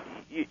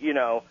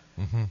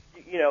 Mm-hmm.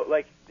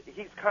 Like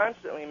he's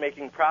constantly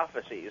making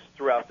prophecies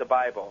throughout the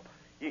Bible.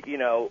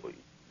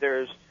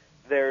 There's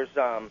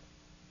the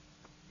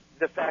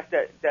fact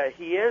that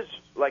he is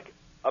like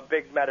a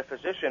big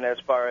metaphysician as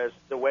far as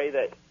the way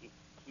that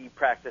he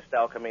practiced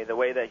alchemy, the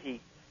way that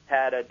he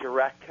had a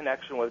direct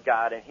connection with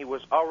God, and he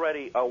was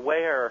already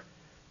aware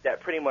that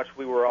pretty much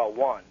we were all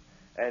one,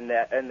 and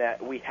that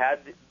we had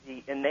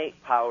the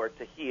innate power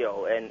to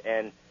heal,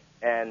 and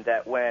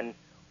that when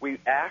we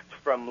act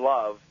from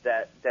love,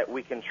 that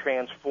we can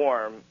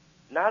transform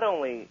not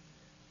only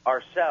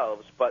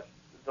ourselves but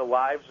the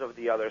lives of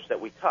the others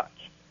that we touch,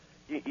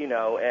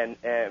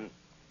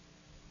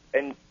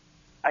 and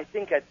I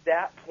think at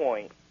that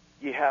point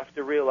you have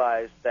to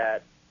realize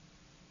that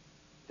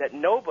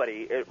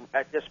nobody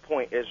at this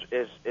point is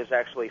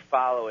actually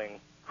following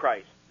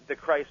Christ, the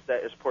Christ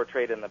that is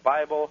portrayed in the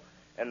Bible,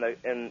 and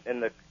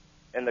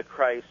the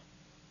Christ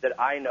that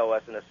I know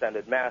as an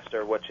ascended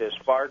master, which is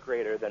far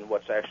greater than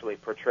what's actually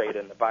portrayed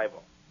in the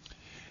Bible.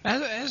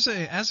 As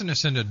an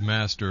ascended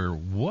master,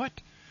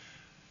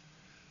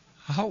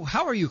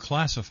 how are you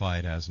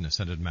classified as an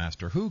ascended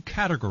master? Who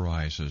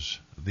categorizes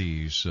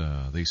these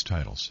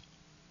titles?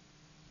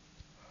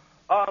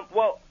 I'm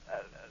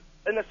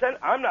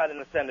not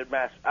an ascended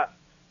master.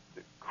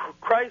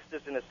 Christ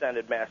is an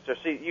ascended master.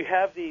 See, you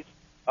have these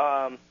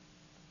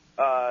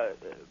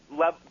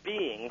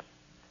beings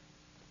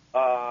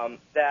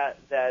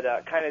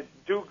that kind of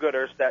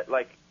do-gooders that,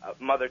 like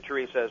Mother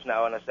Teresa is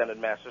now an ascended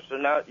master. So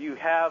now you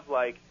have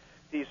like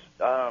these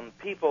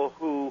people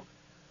who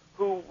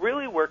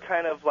really were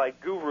kind of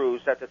like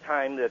gurus at the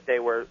time that they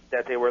were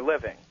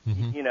living,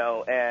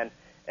 mm-hmm.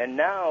 And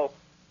now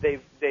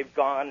they've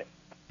gone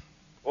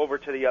over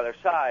to the other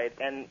side,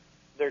 and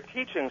their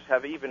teachings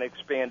have even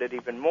expanded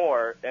even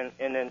more and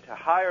into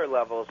higher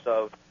levels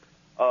of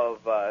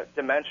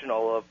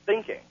dimensional of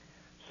thinking.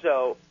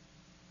 So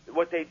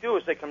what they do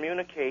is they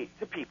communicate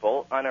to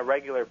people on a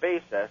regular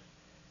basis,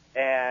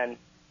 and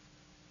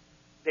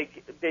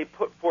they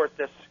put forth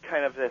this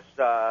kind of this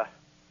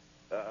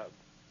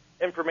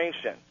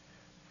information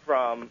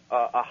from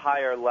a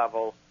higher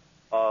level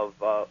of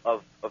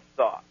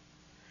thought.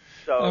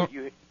 So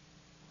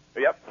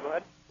yep, go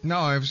ahead. No,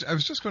 I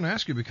was just going to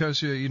ask you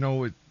because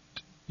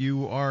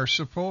you are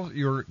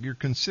you're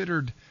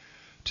considered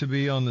to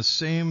be on the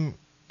same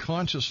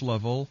conscious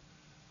level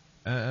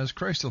as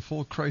Christ, the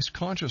full Christ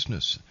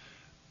consciousness.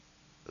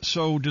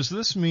 So does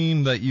this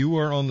mean that you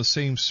are on the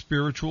same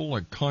spiritual,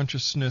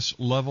 consciousness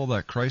level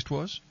that Christ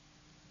was?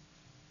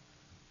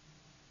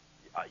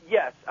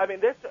 Yes. I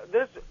mean, this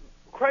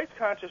Christ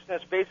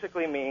consciousness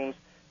basically means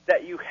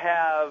that you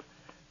have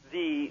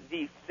the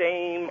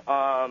same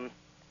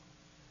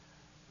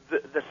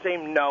the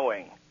same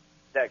knowing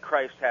that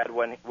Christ had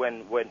when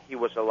he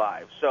was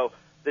alive. So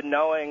the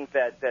knowing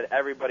that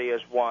everybody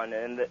is one,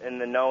 and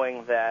the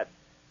knowing that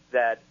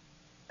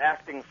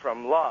acting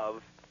from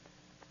love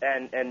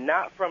and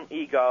not from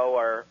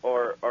ego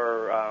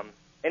or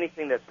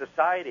anything that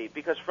society,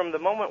 because from the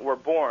moment we're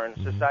born,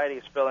 society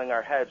is filling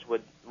our heads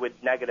with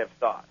negative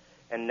thought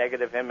and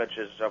negative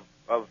images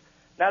of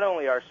not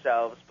only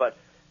ourselves, but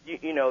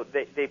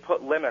they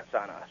put limits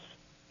on us.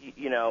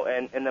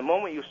 And the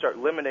moment you start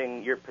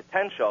limiting your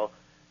potential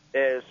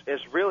is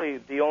really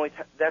the only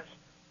that's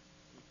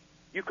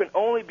you can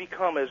only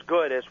become as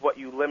good as what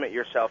you limit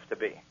yourself to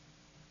be.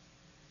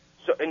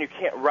 So, and you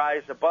can't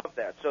rise above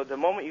that. So the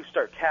moment you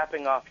start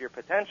capping off your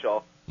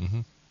potential,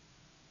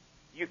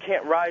 you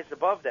can't rise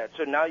above that.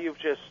 So now you've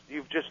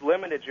just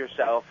limited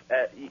yourself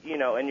at,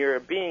 and you're a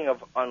being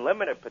of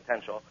unlimited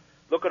potential.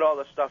 Look at all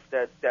the stuff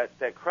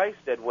that Christ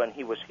did when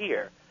he was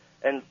here,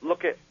 and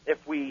look at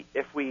if we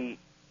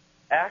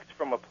act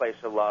from a place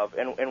of love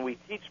and we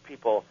teach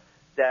people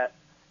that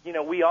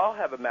we all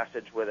have a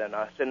message within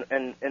us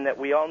and that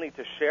we all need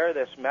to share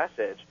this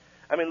message.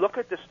 I mean, look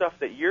at the stuff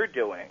that you're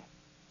doing.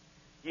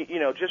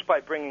 Just by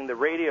bringing the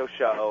radio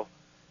show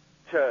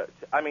to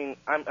I mean,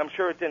 I'm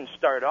sure it didn't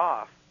start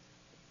off,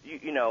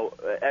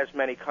 as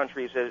many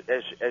countries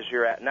as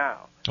you're at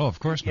now. Oh, of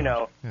course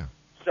not. Yeah.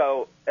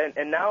 So,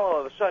 and now all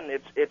of a sudden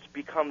it's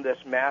become this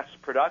mass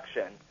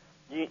production,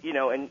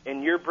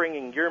 and you're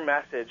bringing your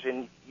message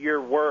and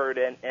your word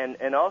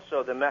and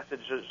also the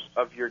messages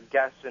of your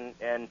guests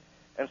and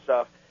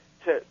stuff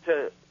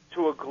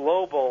to a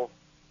global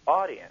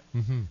audience.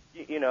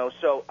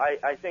 So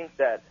I think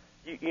that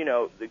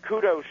the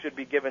kudos should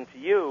be given to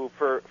you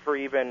for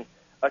even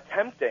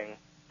attempting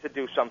to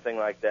do something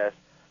like this,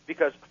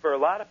 because for a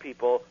lot of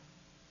people,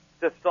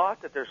 the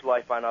thought that there's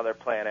life on other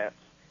planets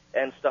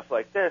and stuff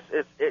like this,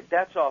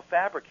 that's all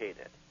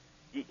fabricated,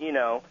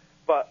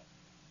 But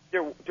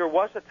there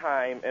was a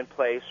time and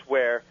place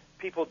where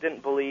people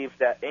didn't believe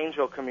that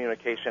angel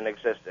communication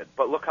existed.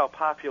 But look how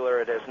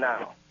popular it is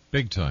now.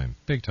 Big time,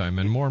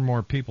 and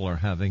more people are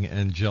having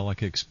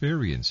angelic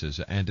experiences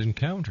and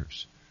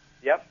encounters.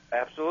 Yep,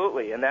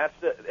 absolutely, and that's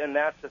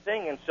the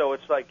thing. And so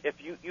it's like if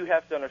you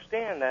have to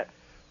understand that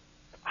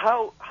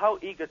how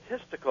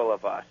egotistical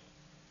of us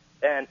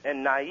and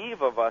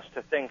naive of us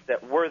to think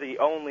that we're the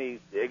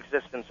only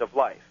existence of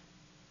life.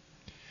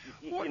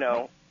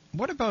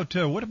 What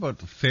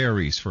about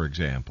fairies, for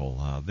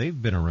example?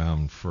 They've been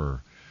around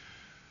for,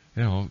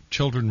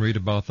 children read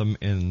about them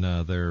in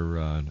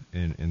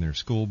their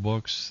school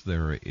books.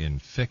 They're in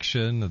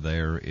fiction.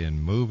 They're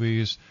in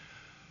movies.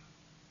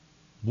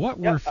 What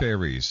were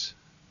fairies?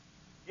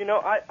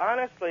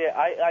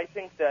 I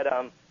think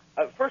that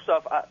first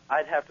off,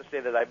 I'd have to say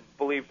that I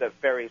believe that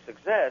fairies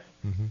exist.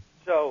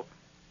 So,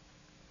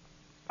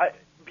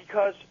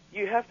 because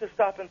you have to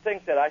stop and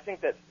think that I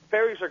think that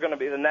fairies are going to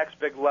be the next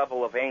big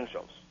level of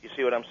angels. You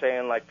see what I'm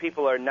saying? Like,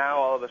 people are now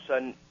all of a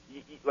sudden,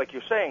 like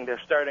you're saying,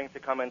 they're starting to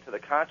come into the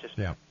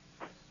consciousness.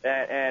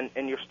 Yeah.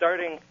 And you're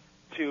starting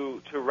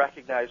to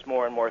recognize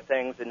more and more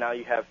things, and now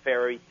you have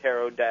fairy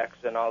tarot decks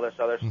and all this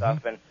other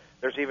stuff, and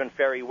there's even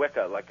fairy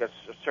Wicca, like a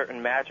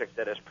certain magic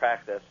that is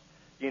practiced,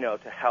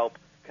 to help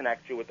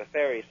connect you with the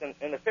fairies.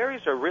 And the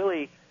fairies are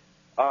really,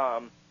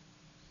 some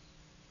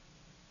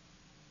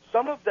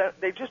of them,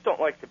 they just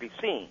don't like to be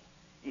seen.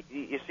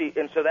 You see,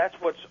 and so that's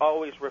what's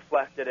always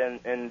reflected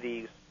in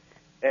these,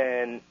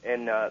 in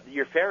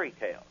your fairy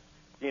tales.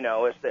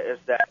 Is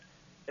that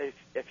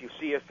if you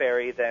see a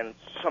fairy, then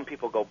some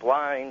people go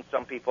blind,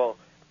 some people,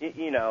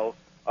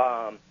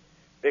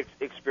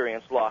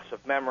 experience loss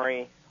of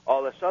memory,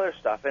 all this other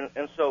stuff.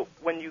 And so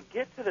when you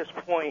get to this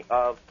point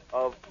of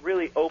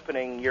really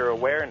opening your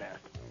awareness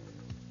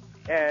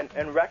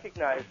and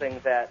recognizing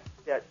that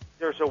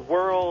there's a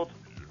world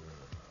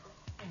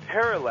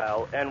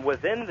parallel and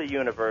within the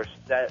universe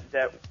that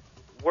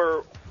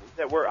we're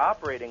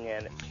operating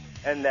in,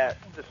 and that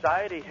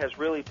society has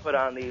really put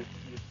on these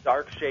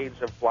dark shades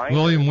of blindness.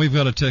 William, we've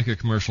got to take a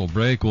commercial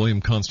break.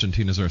 William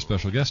Constantine is our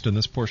special guest, and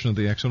this portion of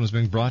the X Zone is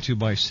being brought to you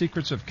by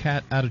Secrets of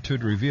Cat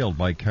Attitude Revealed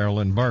by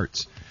Carolyn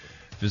Bartz.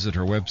 Visit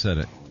her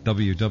website at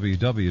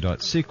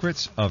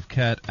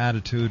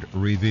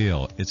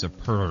www.secretsofcatattitudereveal. It's a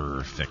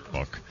perfect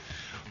book.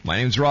 My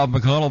name's Rob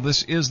McConnell.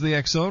 This is the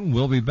X Zone.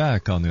 We'll be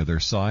back on the other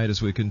side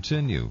as we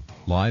continue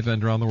live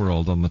and around the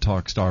world on the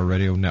Talkstar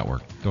Radio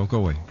Network. Don't go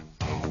away.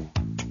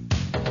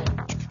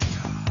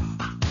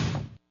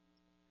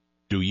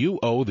 Do you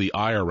owe the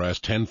IRS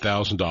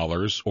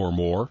 $10,000 or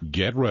more?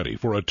 Get ready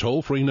for a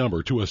toll-free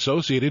number to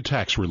Associated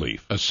Tax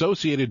Relief.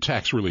 Associated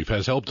Tax Relief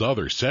has helped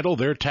others settle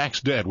their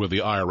tax debt with the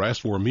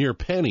IRS for mere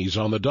pennies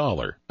on the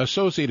dollar.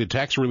 Associated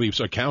Tax Relief's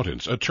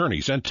accountants,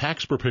 attorneys, and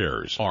tax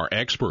preparers are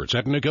experts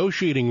at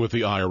negotiating with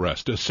the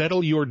IRS to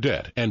settle your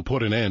debt and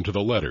put an end to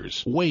the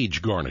letters,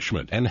 wage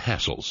garnishment, and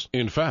hassles.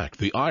 In fact,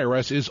 the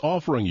IRS is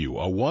offering you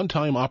a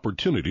one-time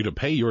opportunity to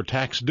pay your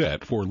tax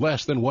debt for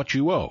less than what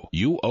you owe.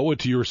 You owe it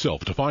to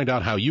yourself to find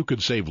out how you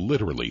could save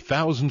literally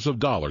thousands of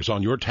dollars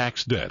on your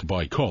tax debt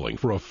by calling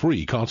for a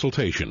free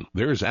consultation.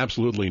 There's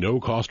absolutely no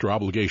cost or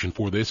obligation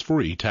for this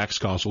free tax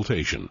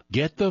consultation.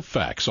 Get the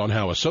facts on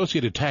how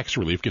Associated Tax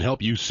Relief can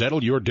help you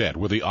settle your debt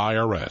with the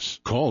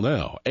IRS. Call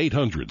now,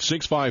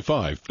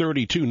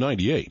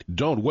 800-655-3298.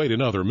 Don't wait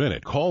another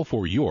minute. Call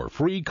for your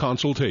free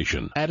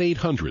consultation at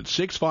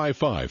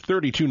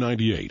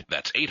 800-655-3298.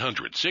 That's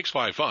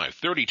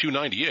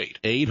 800-655-3298.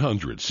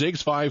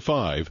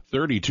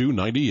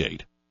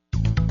 800-655-3298.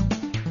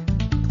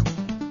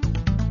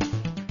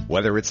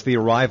 Whether it's the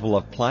arrival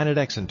of Planet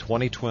X in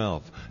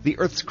 2012, the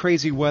Earth's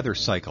crazy weather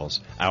cycles,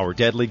 our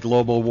deadly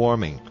global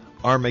warming,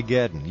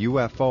 Armageddon,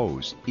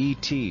 UFOs,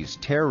 ETs,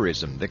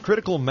 terrorism, the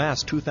critical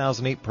mass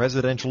 2008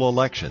 presidential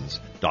elections,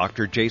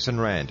 Dr. Jason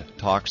Rand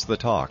talks the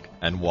talk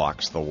and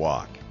walks the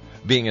walk.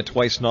 Being a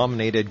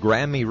twice-nominated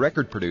Grammy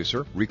record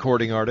producer,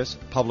 recording artist,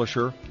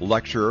 publisher,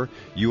 lecturer,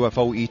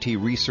 UFO ET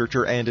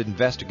researcher and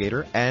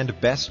investigator, and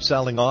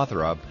best-selling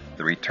author of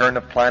The Return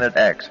of Planet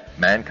X,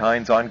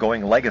 Mankind's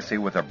Ongoing Legacy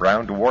with a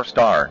Brown Dwarf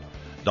Star,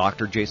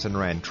 Dr. Jason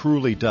Rand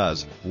truly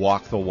does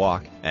walk the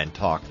walk and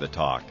talk the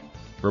talk.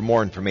 For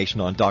more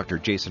information on Dr.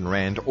 Jason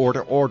Rand or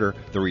to order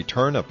The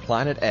Return of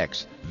Planet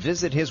X,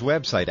 visit his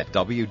website at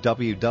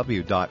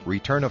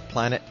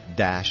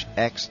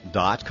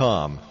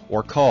www.returnofplanet-x.com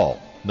or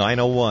call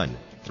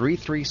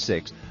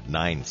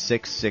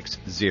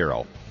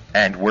 901-336-9660.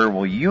 And where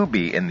will you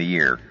be in the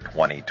year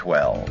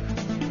 2012?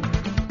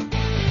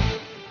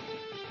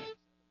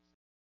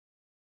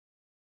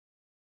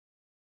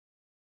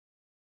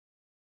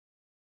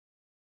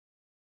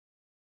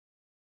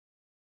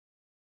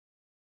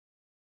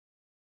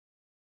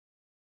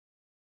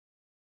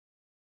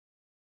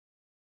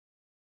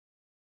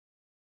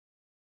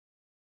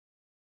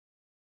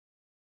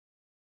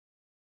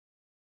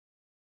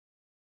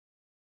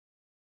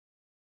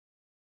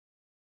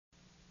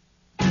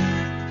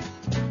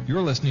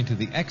 You're listening to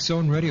the X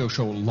Zone Radio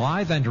Show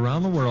live and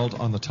around the world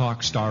on the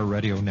Talkstar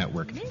Radio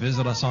Network.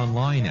 Visit us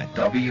online at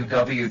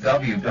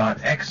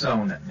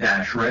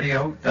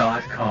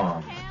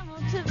www.xzone-radio.com.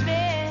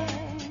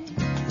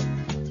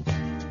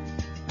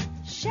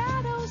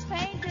 Shadows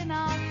painting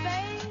our faces.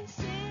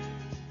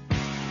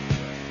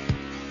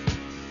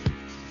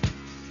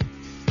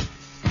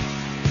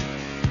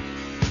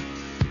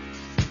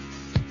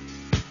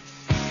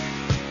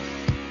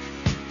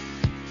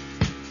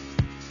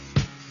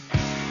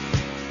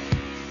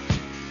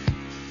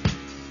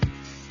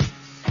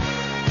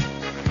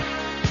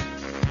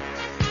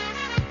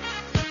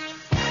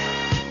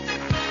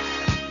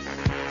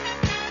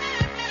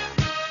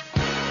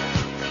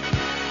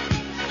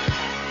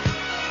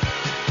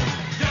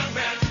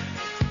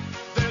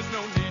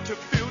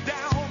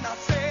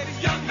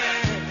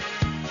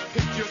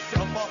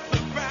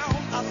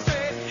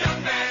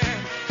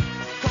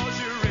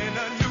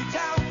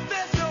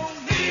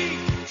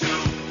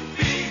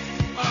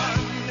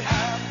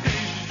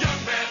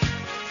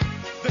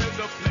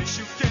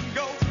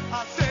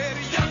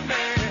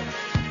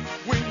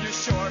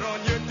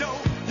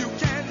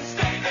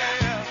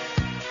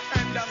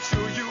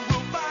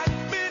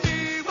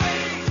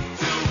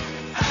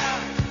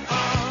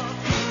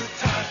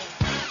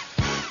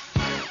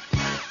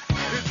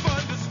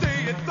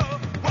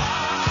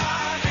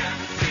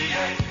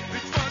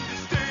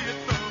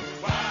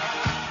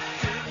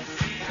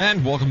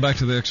 And welcome back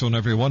to the X Zone,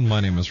 everyone. My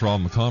name is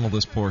Rob McConnell.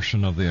 This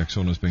portion of the X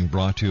Zone is being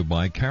brought to you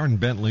by Karen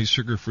Bentley's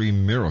Sugar-Free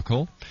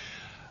Miracle.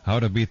 How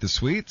to beat the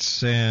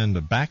sweets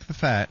and back the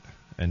fat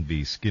and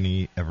be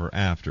skinny ever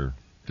after.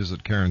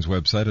 Visit Karen's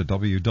website at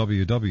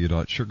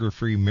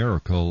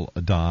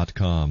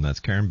www.sugarfreemiracle.com.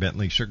 That's Karen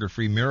Bentley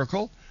Sugar-Free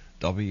Miracle,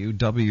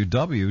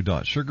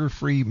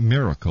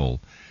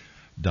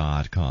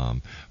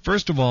 www.sugarfreemiracle.com.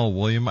 First of all,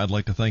 William, I'd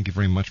like to thank you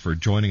very much for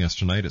joining us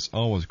tonight. It's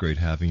always great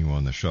having you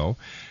on the show.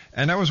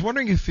 And I was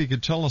wondering if you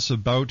could tell us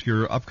about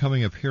your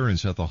upcoming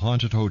appearance at the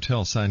Haunted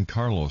Hotel San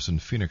Carlos in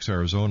Phoenix,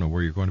 Arizona,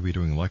 where you're going to be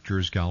doing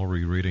lectures,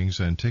 gallery readings,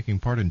 and taking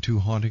part in 2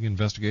 haunting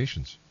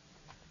investigations.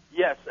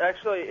 Yes,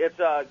 actually, it's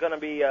going to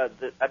be, I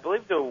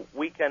believe, the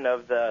weekend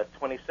of the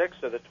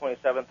 26th or the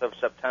 27th of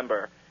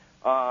September.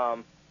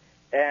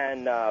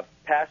 And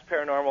Past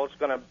Paranormal is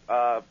going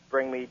to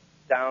bring me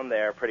down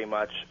there pretty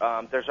much.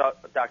 There's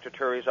Dr.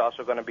 Turi's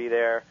also going to be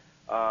there,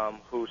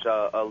 who's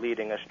a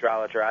leading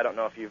astrologer. I don't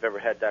know if you've ever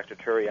had Dr.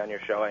 Turi on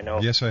your show. I know.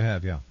 Yes, I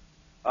have, yeah.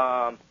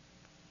 So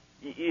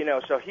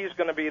he's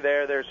going to be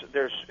there.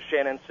 There's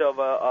Shannon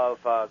Silva of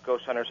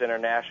Ghost Hunters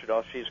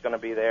International. She's going to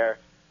be there.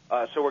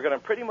 So we're going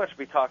to pretty much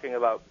be talking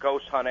about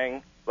ghost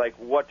hunting, like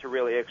what to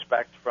really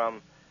expect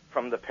from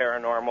the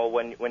paranormal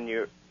when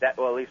you at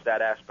least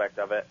that aspect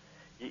of it.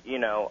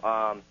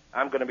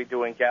 I'm going to be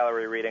doing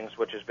gallery readings,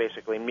 which is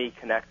basically me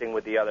connecting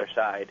with the other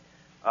side,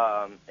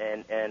 and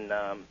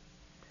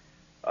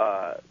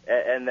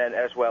then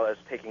as well as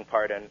taking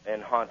part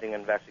in haunting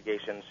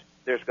investigations.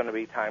 There's going to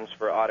be times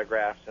for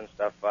autographs and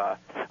stuff.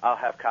 I'll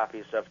have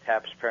copies of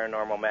Taps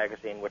Paranormal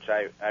Magazine, which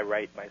I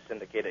write my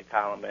syndicated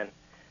column in,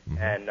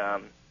 and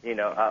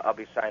I'll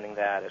be signing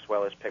that as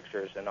well as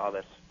pictures and all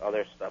this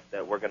other stuff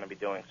that we're going to be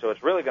doing. So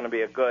it's really going to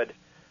be a good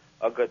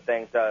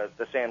thing.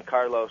 The San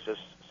Carlos has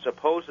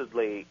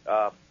supposedly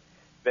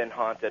been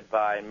haunted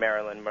by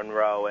Marilyn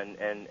Monroe and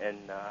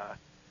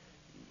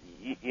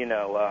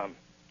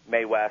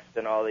Mae West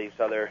and all these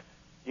other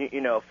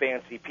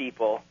fancy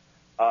people.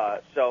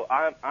 So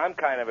I'm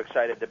kind of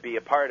excited to be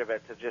a part of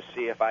it, to just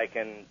see if I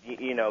can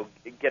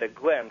get a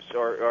glimpse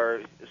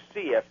or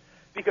see if,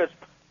 because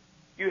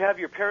you have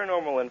your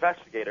paranormal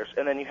investigators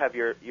and then you have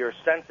your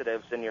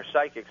sensitives and your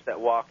psychics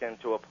that walk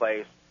into a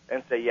place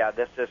and say, yeah,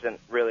 this isn't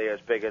really as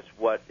big as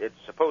what it's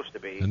supposed to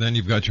be. And then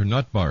you've got your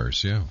nut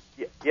bars, yeah.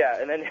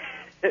 Yeah, and then,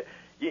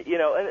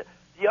 and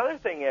the other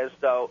thing is,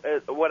 though,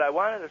 what I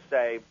wanted to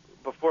say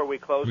before we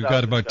close We've out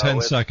got the about show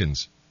 10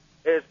 seconds.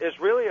 Is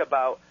really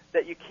about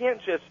that you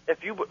can't just,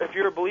 if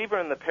you're a believer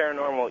in the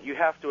paranormal, you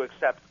have to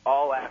accept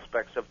all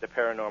aspects of the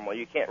paranormal.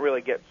 You can't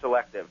really get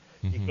selective.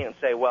 You can't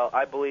say, well,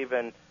 I believe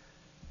in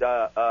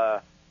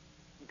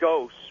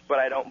ghosts, but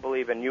I don't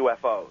believe in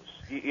UFOs.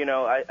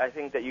 I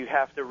think that you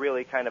have to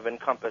really kind of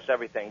encompass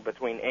everything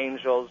between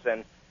angels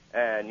and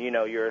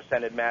your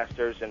ascended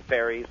masters and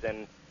fairies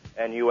and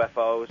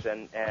UFOs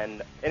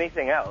and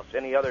anything else,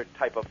 any other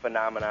type of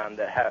phenomenon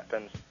that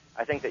happens.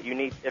 I think that you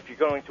need, if you're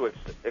going to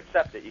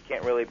accept it, you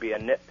can't really be a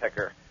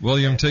nitpicker.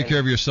 William, take care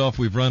of yourself.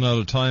 We've run out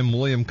of time.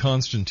 William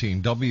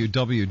Constantine,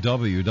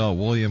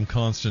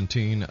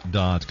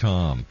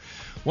 www.williamconstantine.com.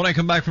 When I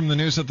come back from the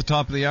news at the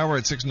top of the hour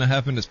at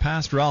 6:30 minutes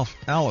past, Ralph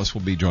Alice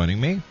will be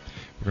joining me.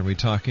 We're going to be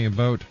talking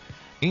about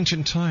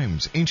ancient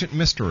times, ancient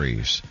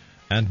mysteries,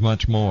 and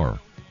much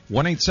more.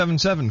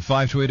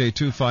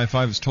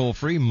 1-877-528-8255 is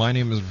toll-free. My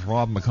name is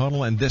Rob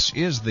McConnell, and this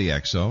is the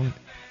X Zone,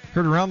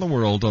 heard around the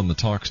world on the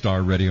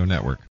Talkstar Radio Network.